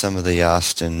some of the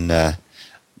Austin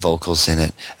vocals in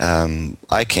it.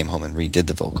 I came home and redid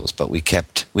the vocals, but we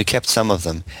kept some of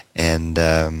them, and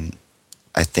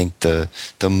I think the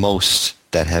most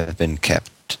that have been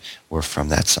kept were from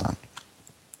that song.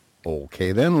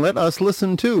 Okay, then let us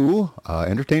listen to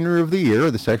Entertainer of the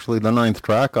Year. This is actually the 9th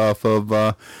track off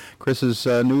of Chris's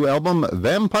new album,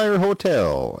 Vampire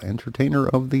Hotel, Entertainer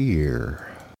of the Year.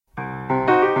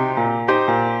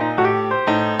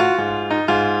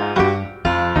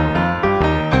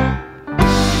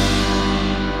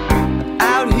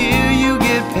 Out here you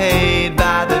get paid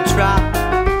by the drop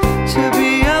to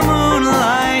be a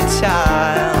moonlight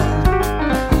child.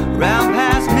 Round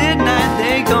past midnight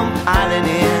they come piling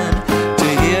in to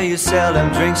hear you sell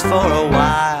them drinks for a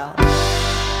while.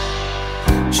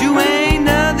 You ain't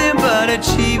nothing but a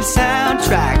cheap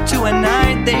soundtrack to a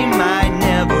night they might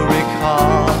never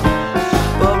recall.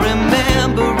 But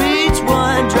remember, each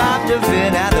one dropped a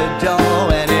fin at the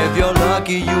door, and if you're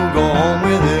lucky you go home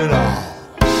with it all.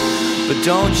 But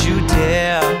don't you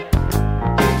dare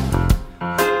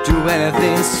do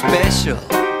anything special.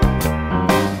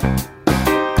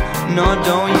 No,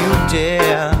 don't you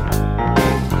dare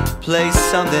play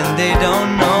something they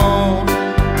don't know.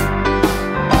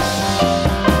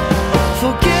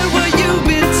 Forget what you've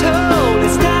been told,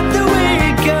 it's not the way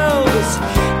it goes.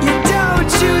 You don't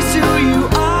choose who you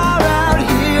are out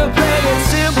here. Play it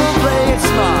simple, play it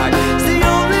smart. It's the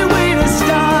only way to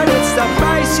start. It's the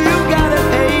price you gotta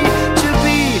pay to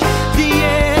be the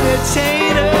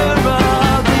entertainer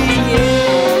of the year.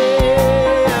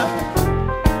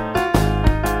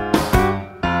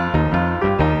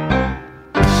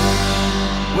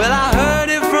 Well, I heard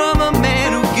it from a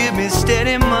man who give me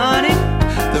steady money.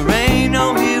 There ain't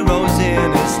no heroes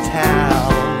in this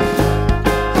town,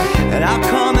 and I'll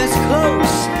come as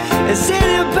close as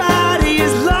anybody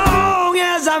as long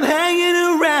as I'm hanging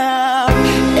around.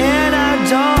 And I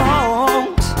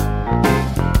don't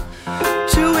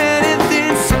do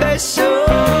anything special.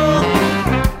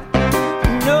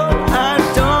 No, I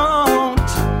don't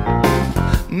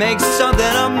make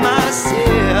something of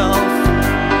myself.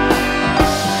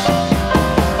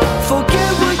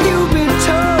 Forget what you've been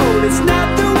told, it's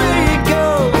not the way it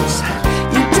goes.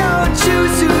 You don't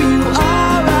choose who you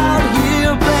are out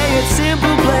here. Play it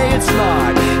simple, play it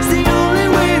smart. It's the only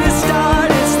way to start.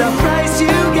 It's the price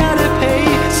you gotta pay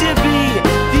to be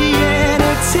the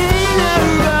entertainer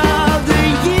of the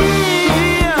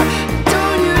year.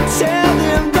 Don't you tell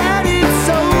them that it's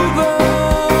over.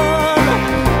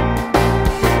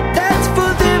 That's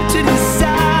for them to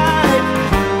decide.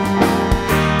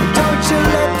 Don't you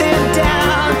let them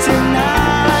down tonight.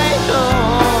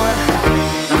 Oh,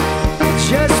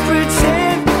 just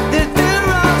pretend that they're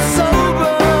all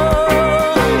sober,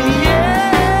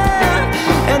 yeah,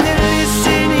 and they're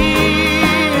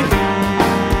listening,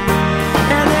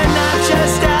 and they're not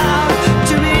just out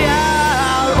to be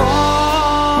out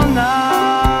all night.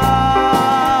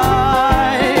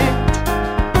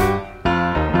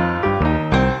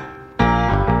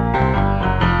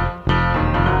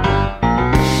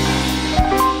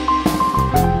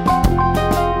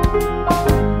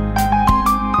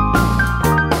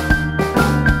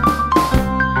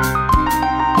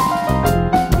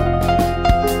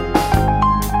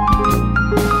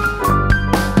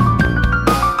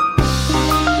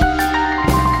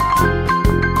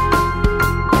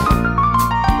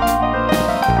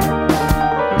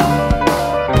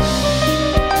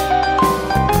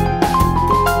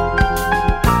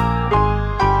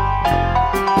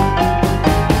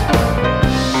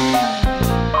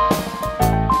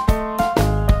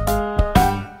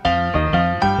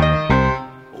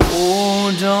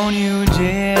 Oh, don't you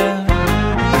dare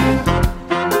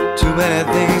do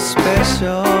anything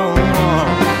special.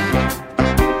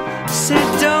 Said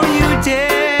don't you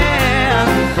dare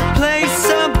play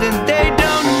something they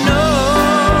don't know.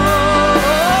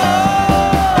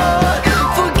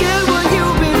 Forget what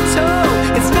you've been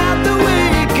told, it's not the way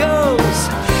it goes.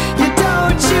 You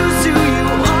don't choose who you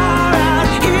are out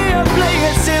here. Play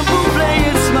it simple, play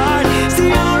it smart. It's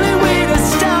the only way to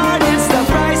start. It's the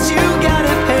price you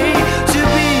gotta pay to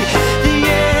be the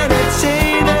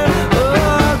entertainer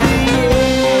of the year.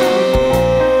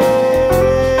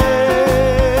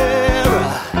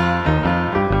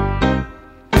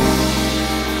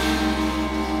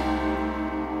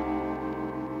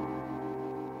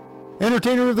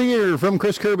 Entertainer of the Year from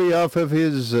Chris Kirby off of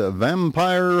his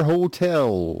Vampire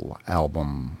Hotel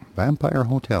album. Vampire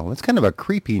Hotel. That's kind of a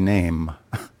creepy name.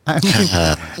 I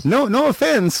mean, no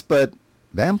offense, but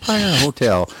Vampire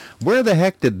Hotel. Where the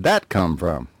heck did that come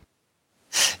from?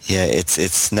 Yeah,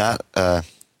 it's not a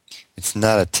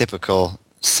typical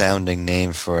sounding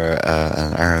name for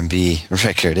an R&B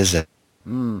record, is it?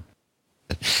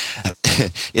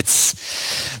 It's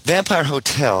Vampire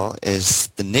Hotel is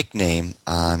the nickname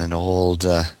on an old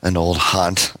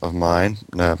haunt of mine.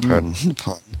 Pardon the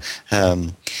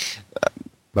pun.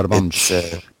 Ba-da-bum.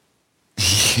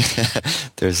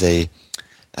 There's a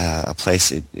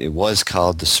place. It was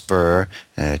called the Spur,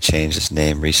 and it changed its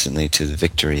name recently to the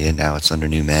Victory, and now it's under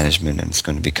new management, and it's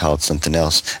going to be called something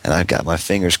else. And I've got my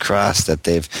fingers crossed that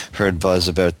they've heard buzz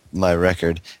about my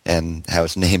record and how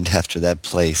it's named after that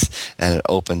place, and it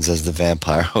opens as the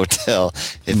Vampire Hotel.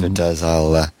 If it does,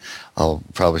 I'll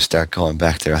probably start going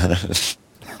back there on a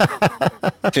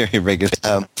very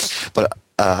regular. But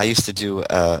I used to do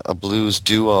a blues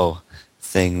duo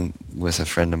thing with a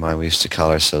friend of mine. We used to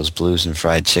call ourselves Blues and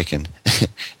Fried Chicken,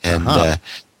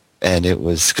 and it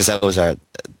was because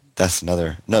that's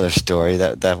another story.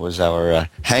 That was our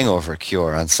hangover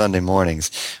cure on Sunday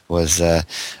mornings, was a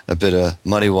bit of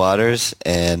Muddy Waters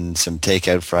and some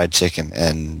takeout fried chicken,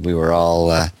 and we were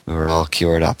all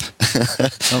cured up.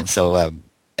 So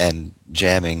and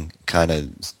jamming kind of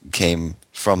came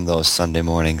from those Sunday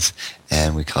mornings,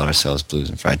 and we called ourselves Blues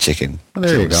and Fried Chicken. Well,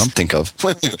 there you go. Think of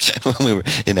when we were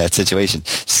in that situation.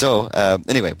 So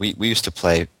anyway, we used to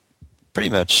play pretty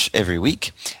much every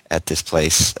week at this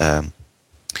place,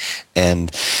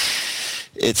 and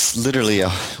it's literally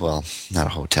not a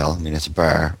hotel. I mean, it's a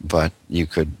bar, but you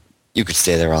could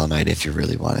stay there all night if you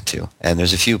really wanted to. And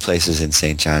there's a few places in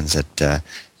St. John's that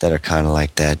are kind of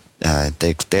like that.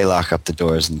 They lock up the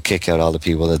doors and kick out all the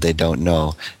people that they don't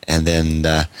know, and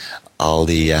then all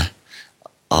the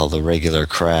regular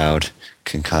crowd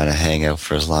can kind of hang out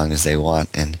for as long as they want.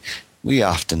 And we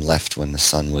often left when the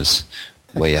sun was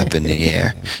way up in the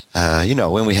air,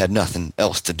 when we had nothing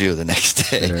else to do the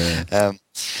next day.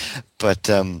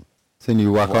 Then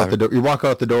you walk out the door. You walk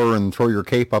out the door and throw your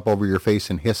cape up over your face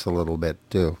and hiss a little bit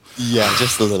too. Yeah,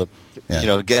 just a little.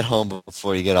 Yeah. Get home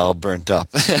before you get all burnt up.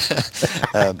 But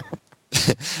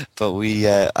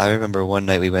I remember one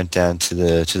night we went down to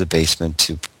the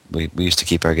basement we used to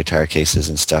keep our guitar cases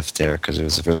and stuff there because it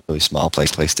was a really small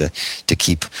place to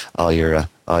keep all your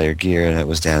gear, and it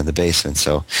was down in the basement.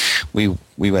 So we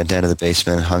went down to the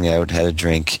basement, hung out, had a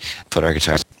drink, put our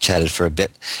guitars, chatted for a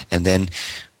bit, and then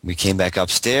we came back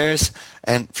upstairs,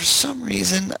 and for some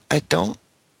reason I don't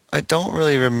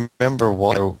really remember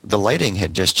why the lighting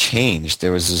had just changed.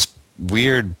 There was this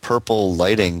weird purple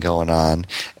lighting going on,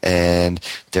 and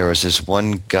there was this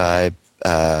one guy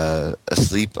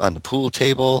asleep on the pool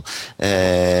table,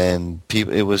 and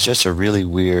it was just a really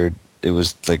weird. It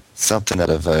was like something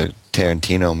out of a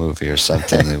Tarantino movie or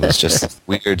something. It was just a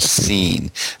weird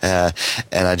scene, and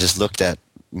I just looked at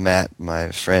Matt, my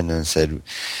friend, and said,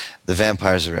 "The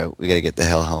vampires are out. We got to get the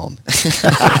hell home."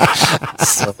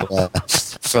 So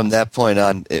from that point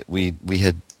on, we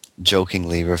had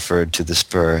jokingly referred to the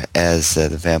Spur as the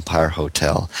Vampire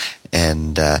Hotel,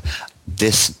 and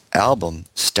this album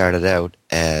started out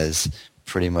as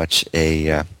pretty much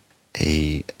an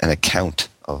account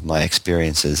of my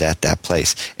experiences at that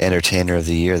place. Entertainer of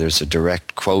the Year, there's a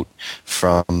direct quote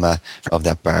from of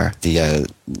that bar, the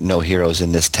 "No Heroes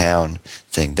in This Town"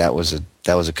 thing. That was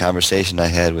a conversation I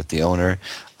had with the owner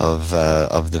of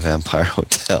the Vampire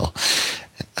Hotel,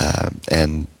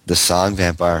 and the song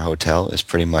 "Vampire Hotel" is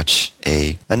pretty much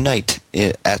a night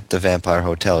at the Vampire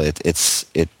Hotel.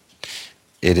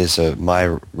 It is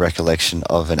my recollection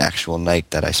of an actual night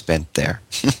that I spent there.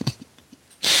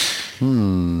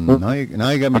 Now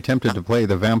you got me tempted to play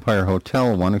the Vampire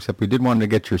Hotel one, except we did want to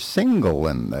get your single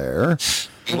in there.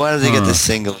 We wanted to get the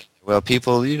single. Well,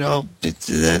 people,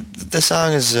 the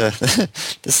song is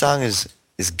the song is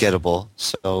gettable,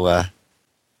 so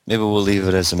maybe we'll leave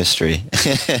it as a mystery.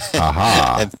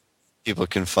 Aha! And people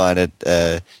can find it.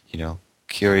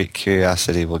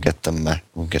 Curiosity will get them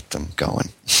going.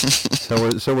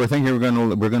 So we're thinking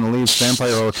we're gonna leave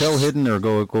Vampire Hotel hidden, or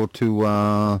go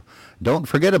to Don't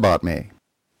Forget About Me.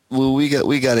 Well, we got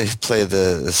to play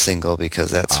the single because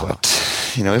that's what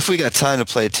if we got time to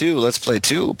play two, let's play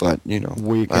two. But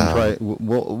we can try.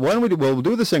 Why don't we'll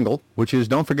do the single, which is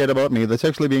Don't Forget About Me. That's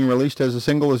actually being released as a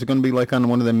single. Is it going to be like on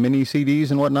one of the mini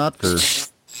CDs and whatnot? Or?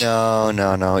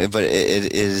 No. But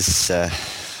it is.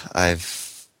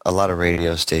 A lot of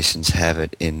radio stations have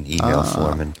it in email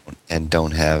form and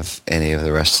don't have any of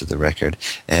the rest of the record.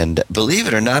 And believe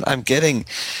it or not, I'm getting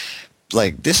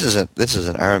like this is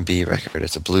an R&B record.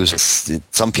 It's a blues.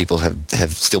 Some people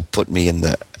have still put me in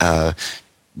the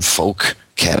folk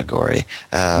category,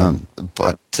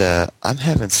 but I'm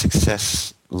having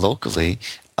success locally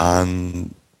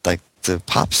on like the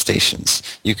pop stations.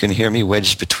 You can hear me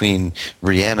wedged between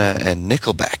Rihanna and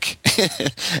Nickelback,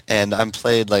 and I'm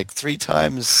played like 3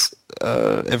 times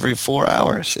every 4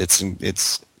 hours.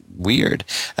 It's weird.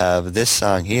 This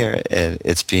song here,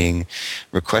 it's being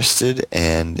requested,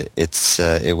 and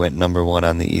it went number 1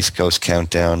 on the East Coast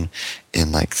Countdown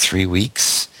in like 3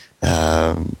 weeks.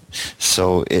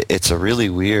 So it's a really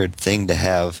weird thing to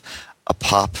have a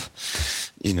pop,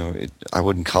 I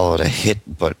wouldn't call it a hit,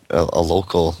 but a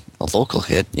local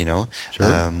hit, Sure.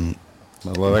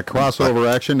 Well, that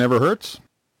crossover action never hurts.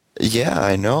 Yeah,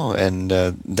 I know, and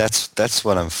that's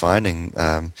what I'm finding.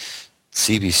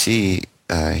 CBC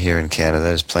here in Canada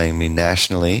is playing me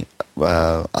nationally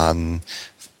on,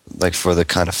 like, for the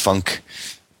kind of funk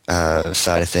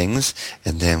side of things,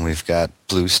 and then we've got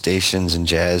blues stations and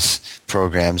jazz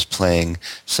programs playing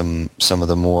some of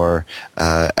the more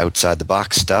outside the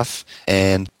box stuff,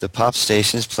 and the pop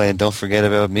stations playing "Don't Forget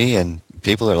About Me," and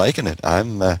people are liking it.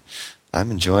 I'm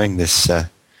enjoying this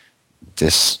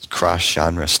cross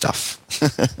genre stuff.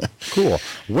 Cool.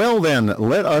 Well then,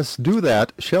 let us do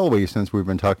that, shall we? Since we've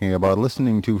been talking about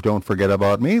listening to "Don't Forget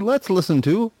About Me," let's listen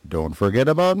to "Don't Forget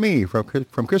About Me" from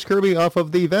Chris Kirby off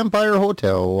of the Vampire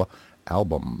Hotel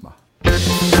album. 3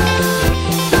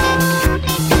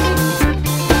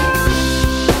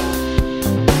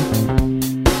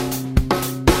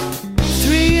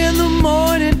 in the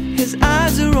morning, his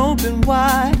eyes are open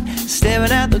wide,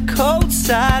 staring at the cold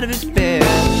side of his bed.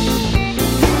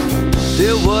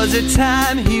 There was a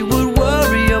time he would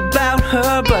worry about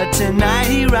her, but tonight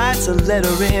he writes a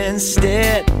letter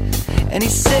instead. And he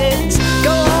says,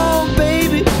 go home,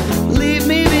 baby, leave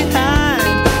me behind.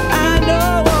 I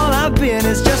know all I've been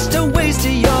is just a waste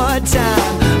of your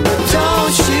time, but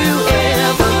don't you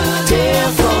ever dare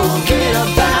forget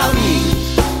about me.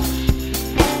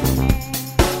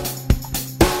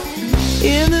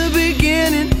 In the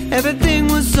beginning, everything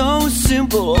was so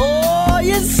simple. All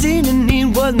you seemed to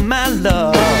need was my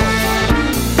love.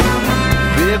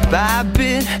 Bit by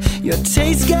bit, your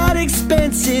taste got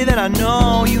expensive, and I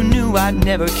know you knew I'd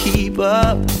never keep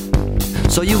up.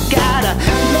 So you gotta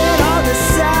let all the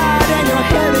side, and you're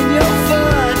having your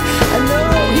fun. I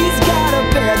know he's got a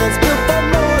bed that's built for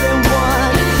more than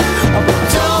one. Oh, but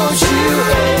don't you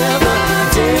ever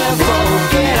dare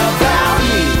forget about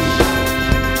me.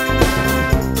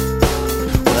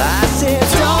 Well, I said,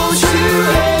 don't you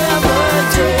ever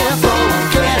dare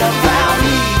forget about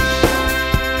me.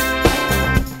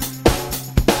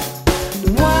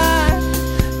 Why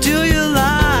do you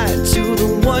lie to the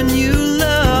one you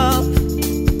love?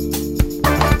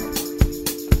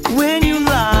 When you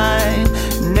lie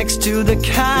next to the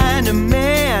kind of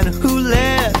man who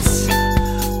lets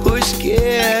push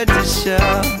scared to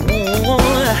shove. Well,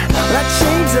 I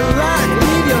changed the lock,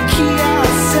 leave your key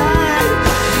outside.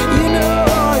 You know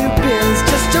all you've been is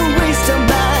just a waste of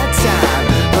my time.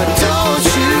 But don't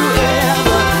you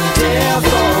ever dare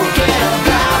forget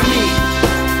about me.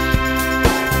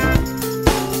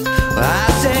 I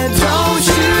said, don't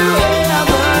you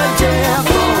ever dare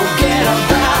forget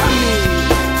about me.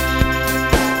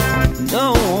 No.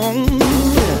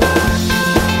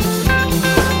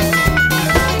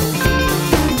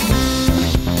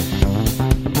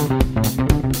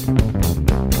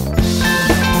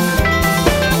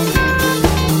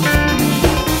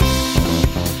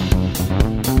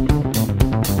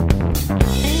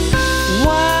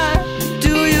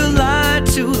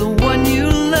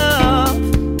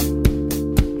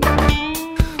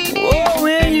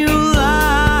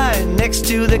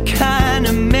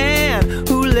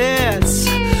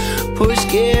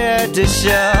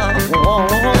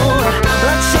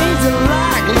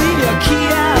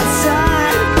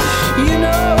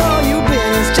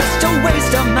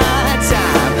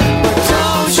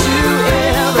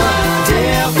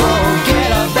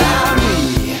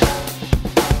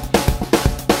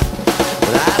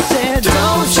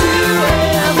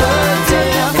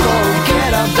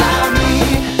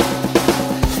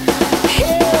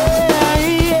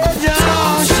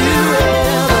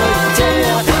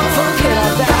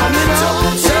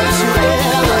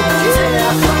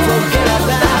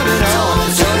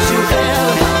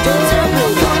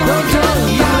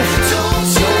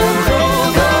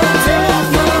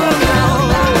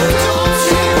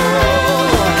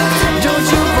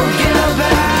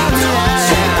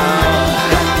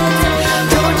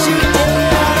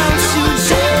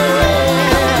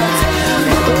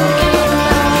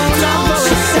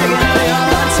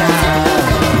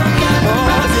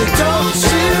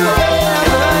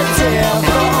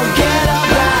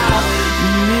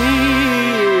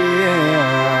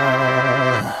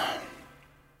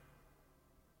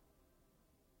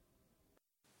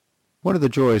 One of the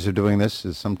joys of doing this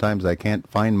is sometimes I can't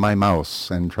find my mouse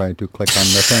and try to click on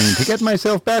the thing to get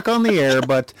myself back on the air,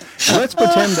 but let's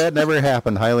pretend that never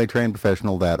happened, highly trained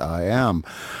professional that I am.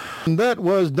 That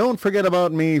was Don't Forget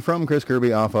About Me from Chris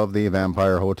Kirby off of the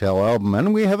Vampire Hotel album,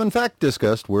 and we have in fact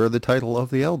discussed where the title of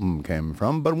the album came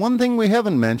from. But one thing we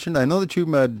haven't mentioned, I know that you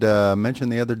had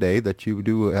mentioned the other day that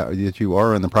that you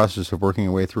are in the process of working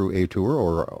your way through a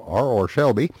tour, or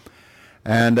shall be,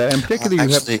 and in particular you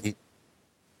have...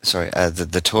 Sorry,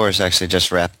 the tour is actually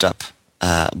just wrapped up,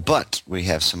 but we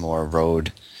have some more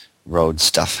road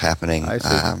stuff happening. I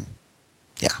see.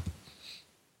 Yeah.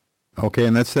 Okay,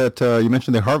 and that's that. You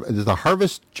mentioned the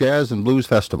Harvest Jazz and Blues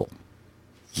Festival.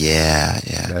 Yeah.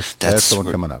 That's the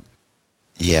one coming up.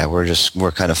 Yeah,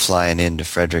 we're kind of flying into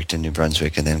Fredericton, New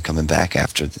Brunswick, and then coming back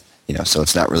after. So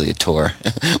it's not really a tour.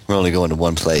 We're only going to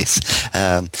one place,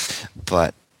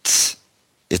 but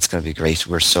it's going to be great.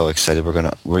 We're so excited.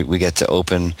 We get to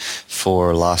open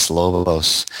for Los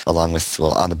Lobos along with,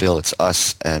 on the bill it's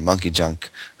us and Monkey Junk,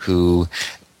 who,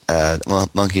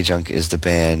 Monkey Junk is the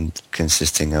band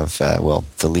consisting of,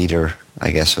 the leader,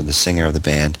 I guess, or the singer of the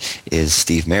band is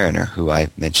Steve Mariner, who I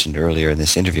mentioned earlier in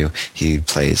this interview. He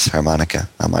plays harmonica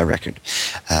on my record.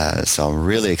 So I'm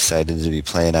really excited to be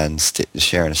playing on,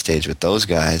 sharing a stage with those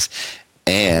guys.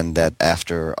 And that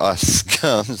after us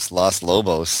comes Los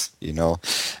Lobos,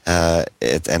 and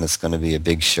it's going to be a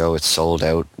big show. It's sold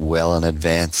out well in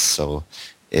advance, so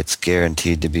it's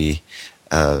guaranteed to be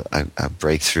a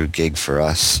breakthrough gig for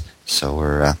us. So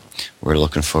we're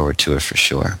looking forward to it for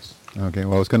sure. Okay,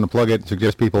 well, I was going to plug it and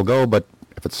suggest people go, but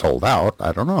if it's sold out,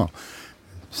 I don't know.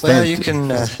 Well, you can...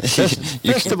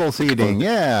 festival seating,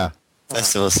 yeah.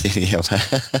 Festival seating.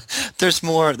 There's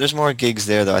more gigs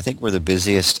there, though. I think we're the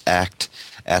busiest act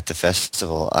at the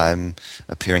festival. I'm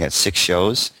appearing at 6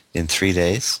 shows in 3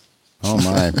 days. Oh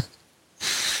my!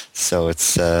 So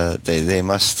it's they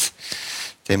must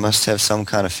have some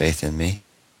kind of faith in me.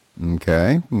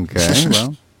 Okay. Well,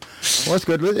 that's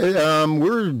good.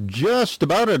 We're just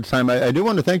about at time. I do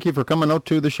want to thank you for coming out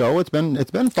to the show. It's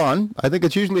been fun. I think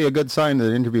it's usually a good sign that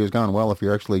the interview has gone well if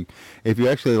you actually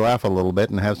laugh a little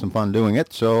bit and have some fun doing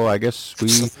it. So I guess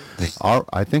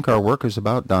I think our work is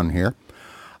about done here.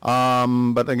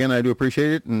 But again, I do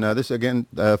appreciate it. And this again,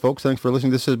 folks, thanks for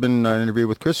listening. This has been an interview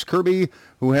with Chris Kirby,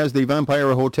 who has the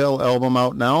Vampire Hotel album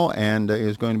out now and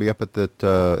is going to be up at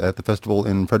the festival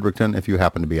in Fredericton. If you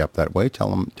happen to be up that way,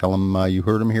 tell him you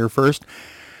heard him here first.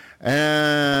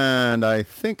 And I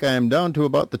think I'm down to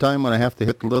about the time when I have to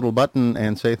hit the little button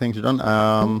and say things are done.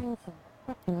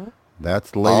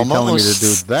 That's the lady telling me to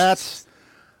do that.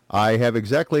 I have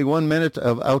exactly 1 minute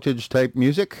of outage-type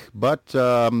music, but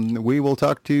we will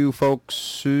talk to you folks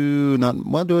soon.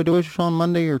 Do I do a show on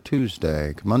Monday or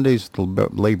Tuesday? Monday's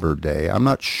Labor Day. I'm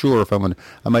not sure if I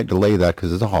might delay that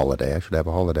because it's a holiday. I should have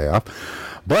a holiday off.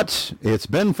 But it's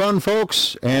been fun,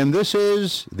 folks, and this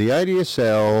is the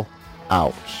IDSL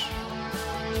out.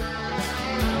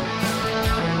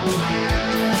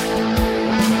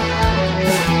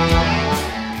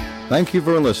 Thank you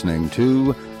for listening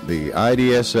to the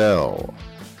IDSL.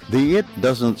 The It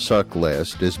Doesn't Suck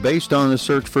list is based on a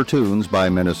search for tunes by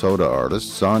Minnesota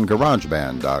artists on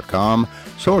GarageBand.com,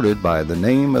 sorted by the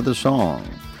name of the song.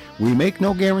 We make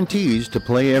no guarantees to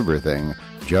play everything,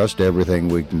 just everything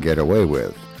we can get away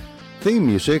with. Theme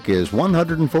music is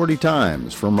 140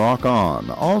 Times from Rock On,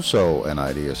 also an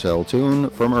IDSL tune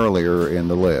from earlier in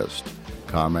the list.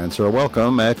 Comments are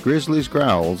welcome at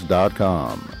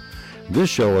grizzliesgrowls.com. This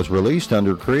show is released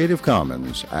under Creative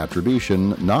Commons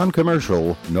Attribution,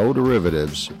 Non-Commercial, No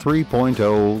Derivatives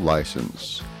 3.0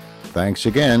 license. Thanks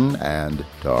again, and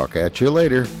talk at you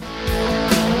later.